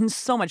bags, and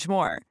so much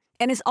more.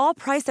 And is all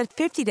priced at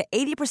 50 to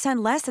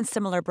 80% less than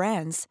similar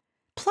brands.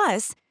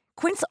 Plus,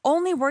 Quince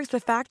only works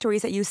with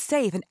factories that use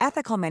safe and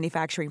ethical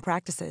manufacturing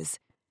practices.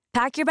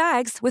 Pack your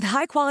bags with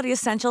high-quality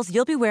essentials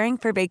you'll be wearing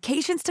for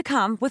vacations to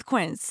come with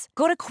Quince.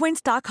 Go to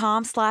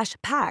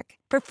quince.com/pack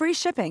for free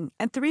shipping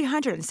and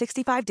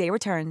 365-day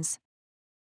returns.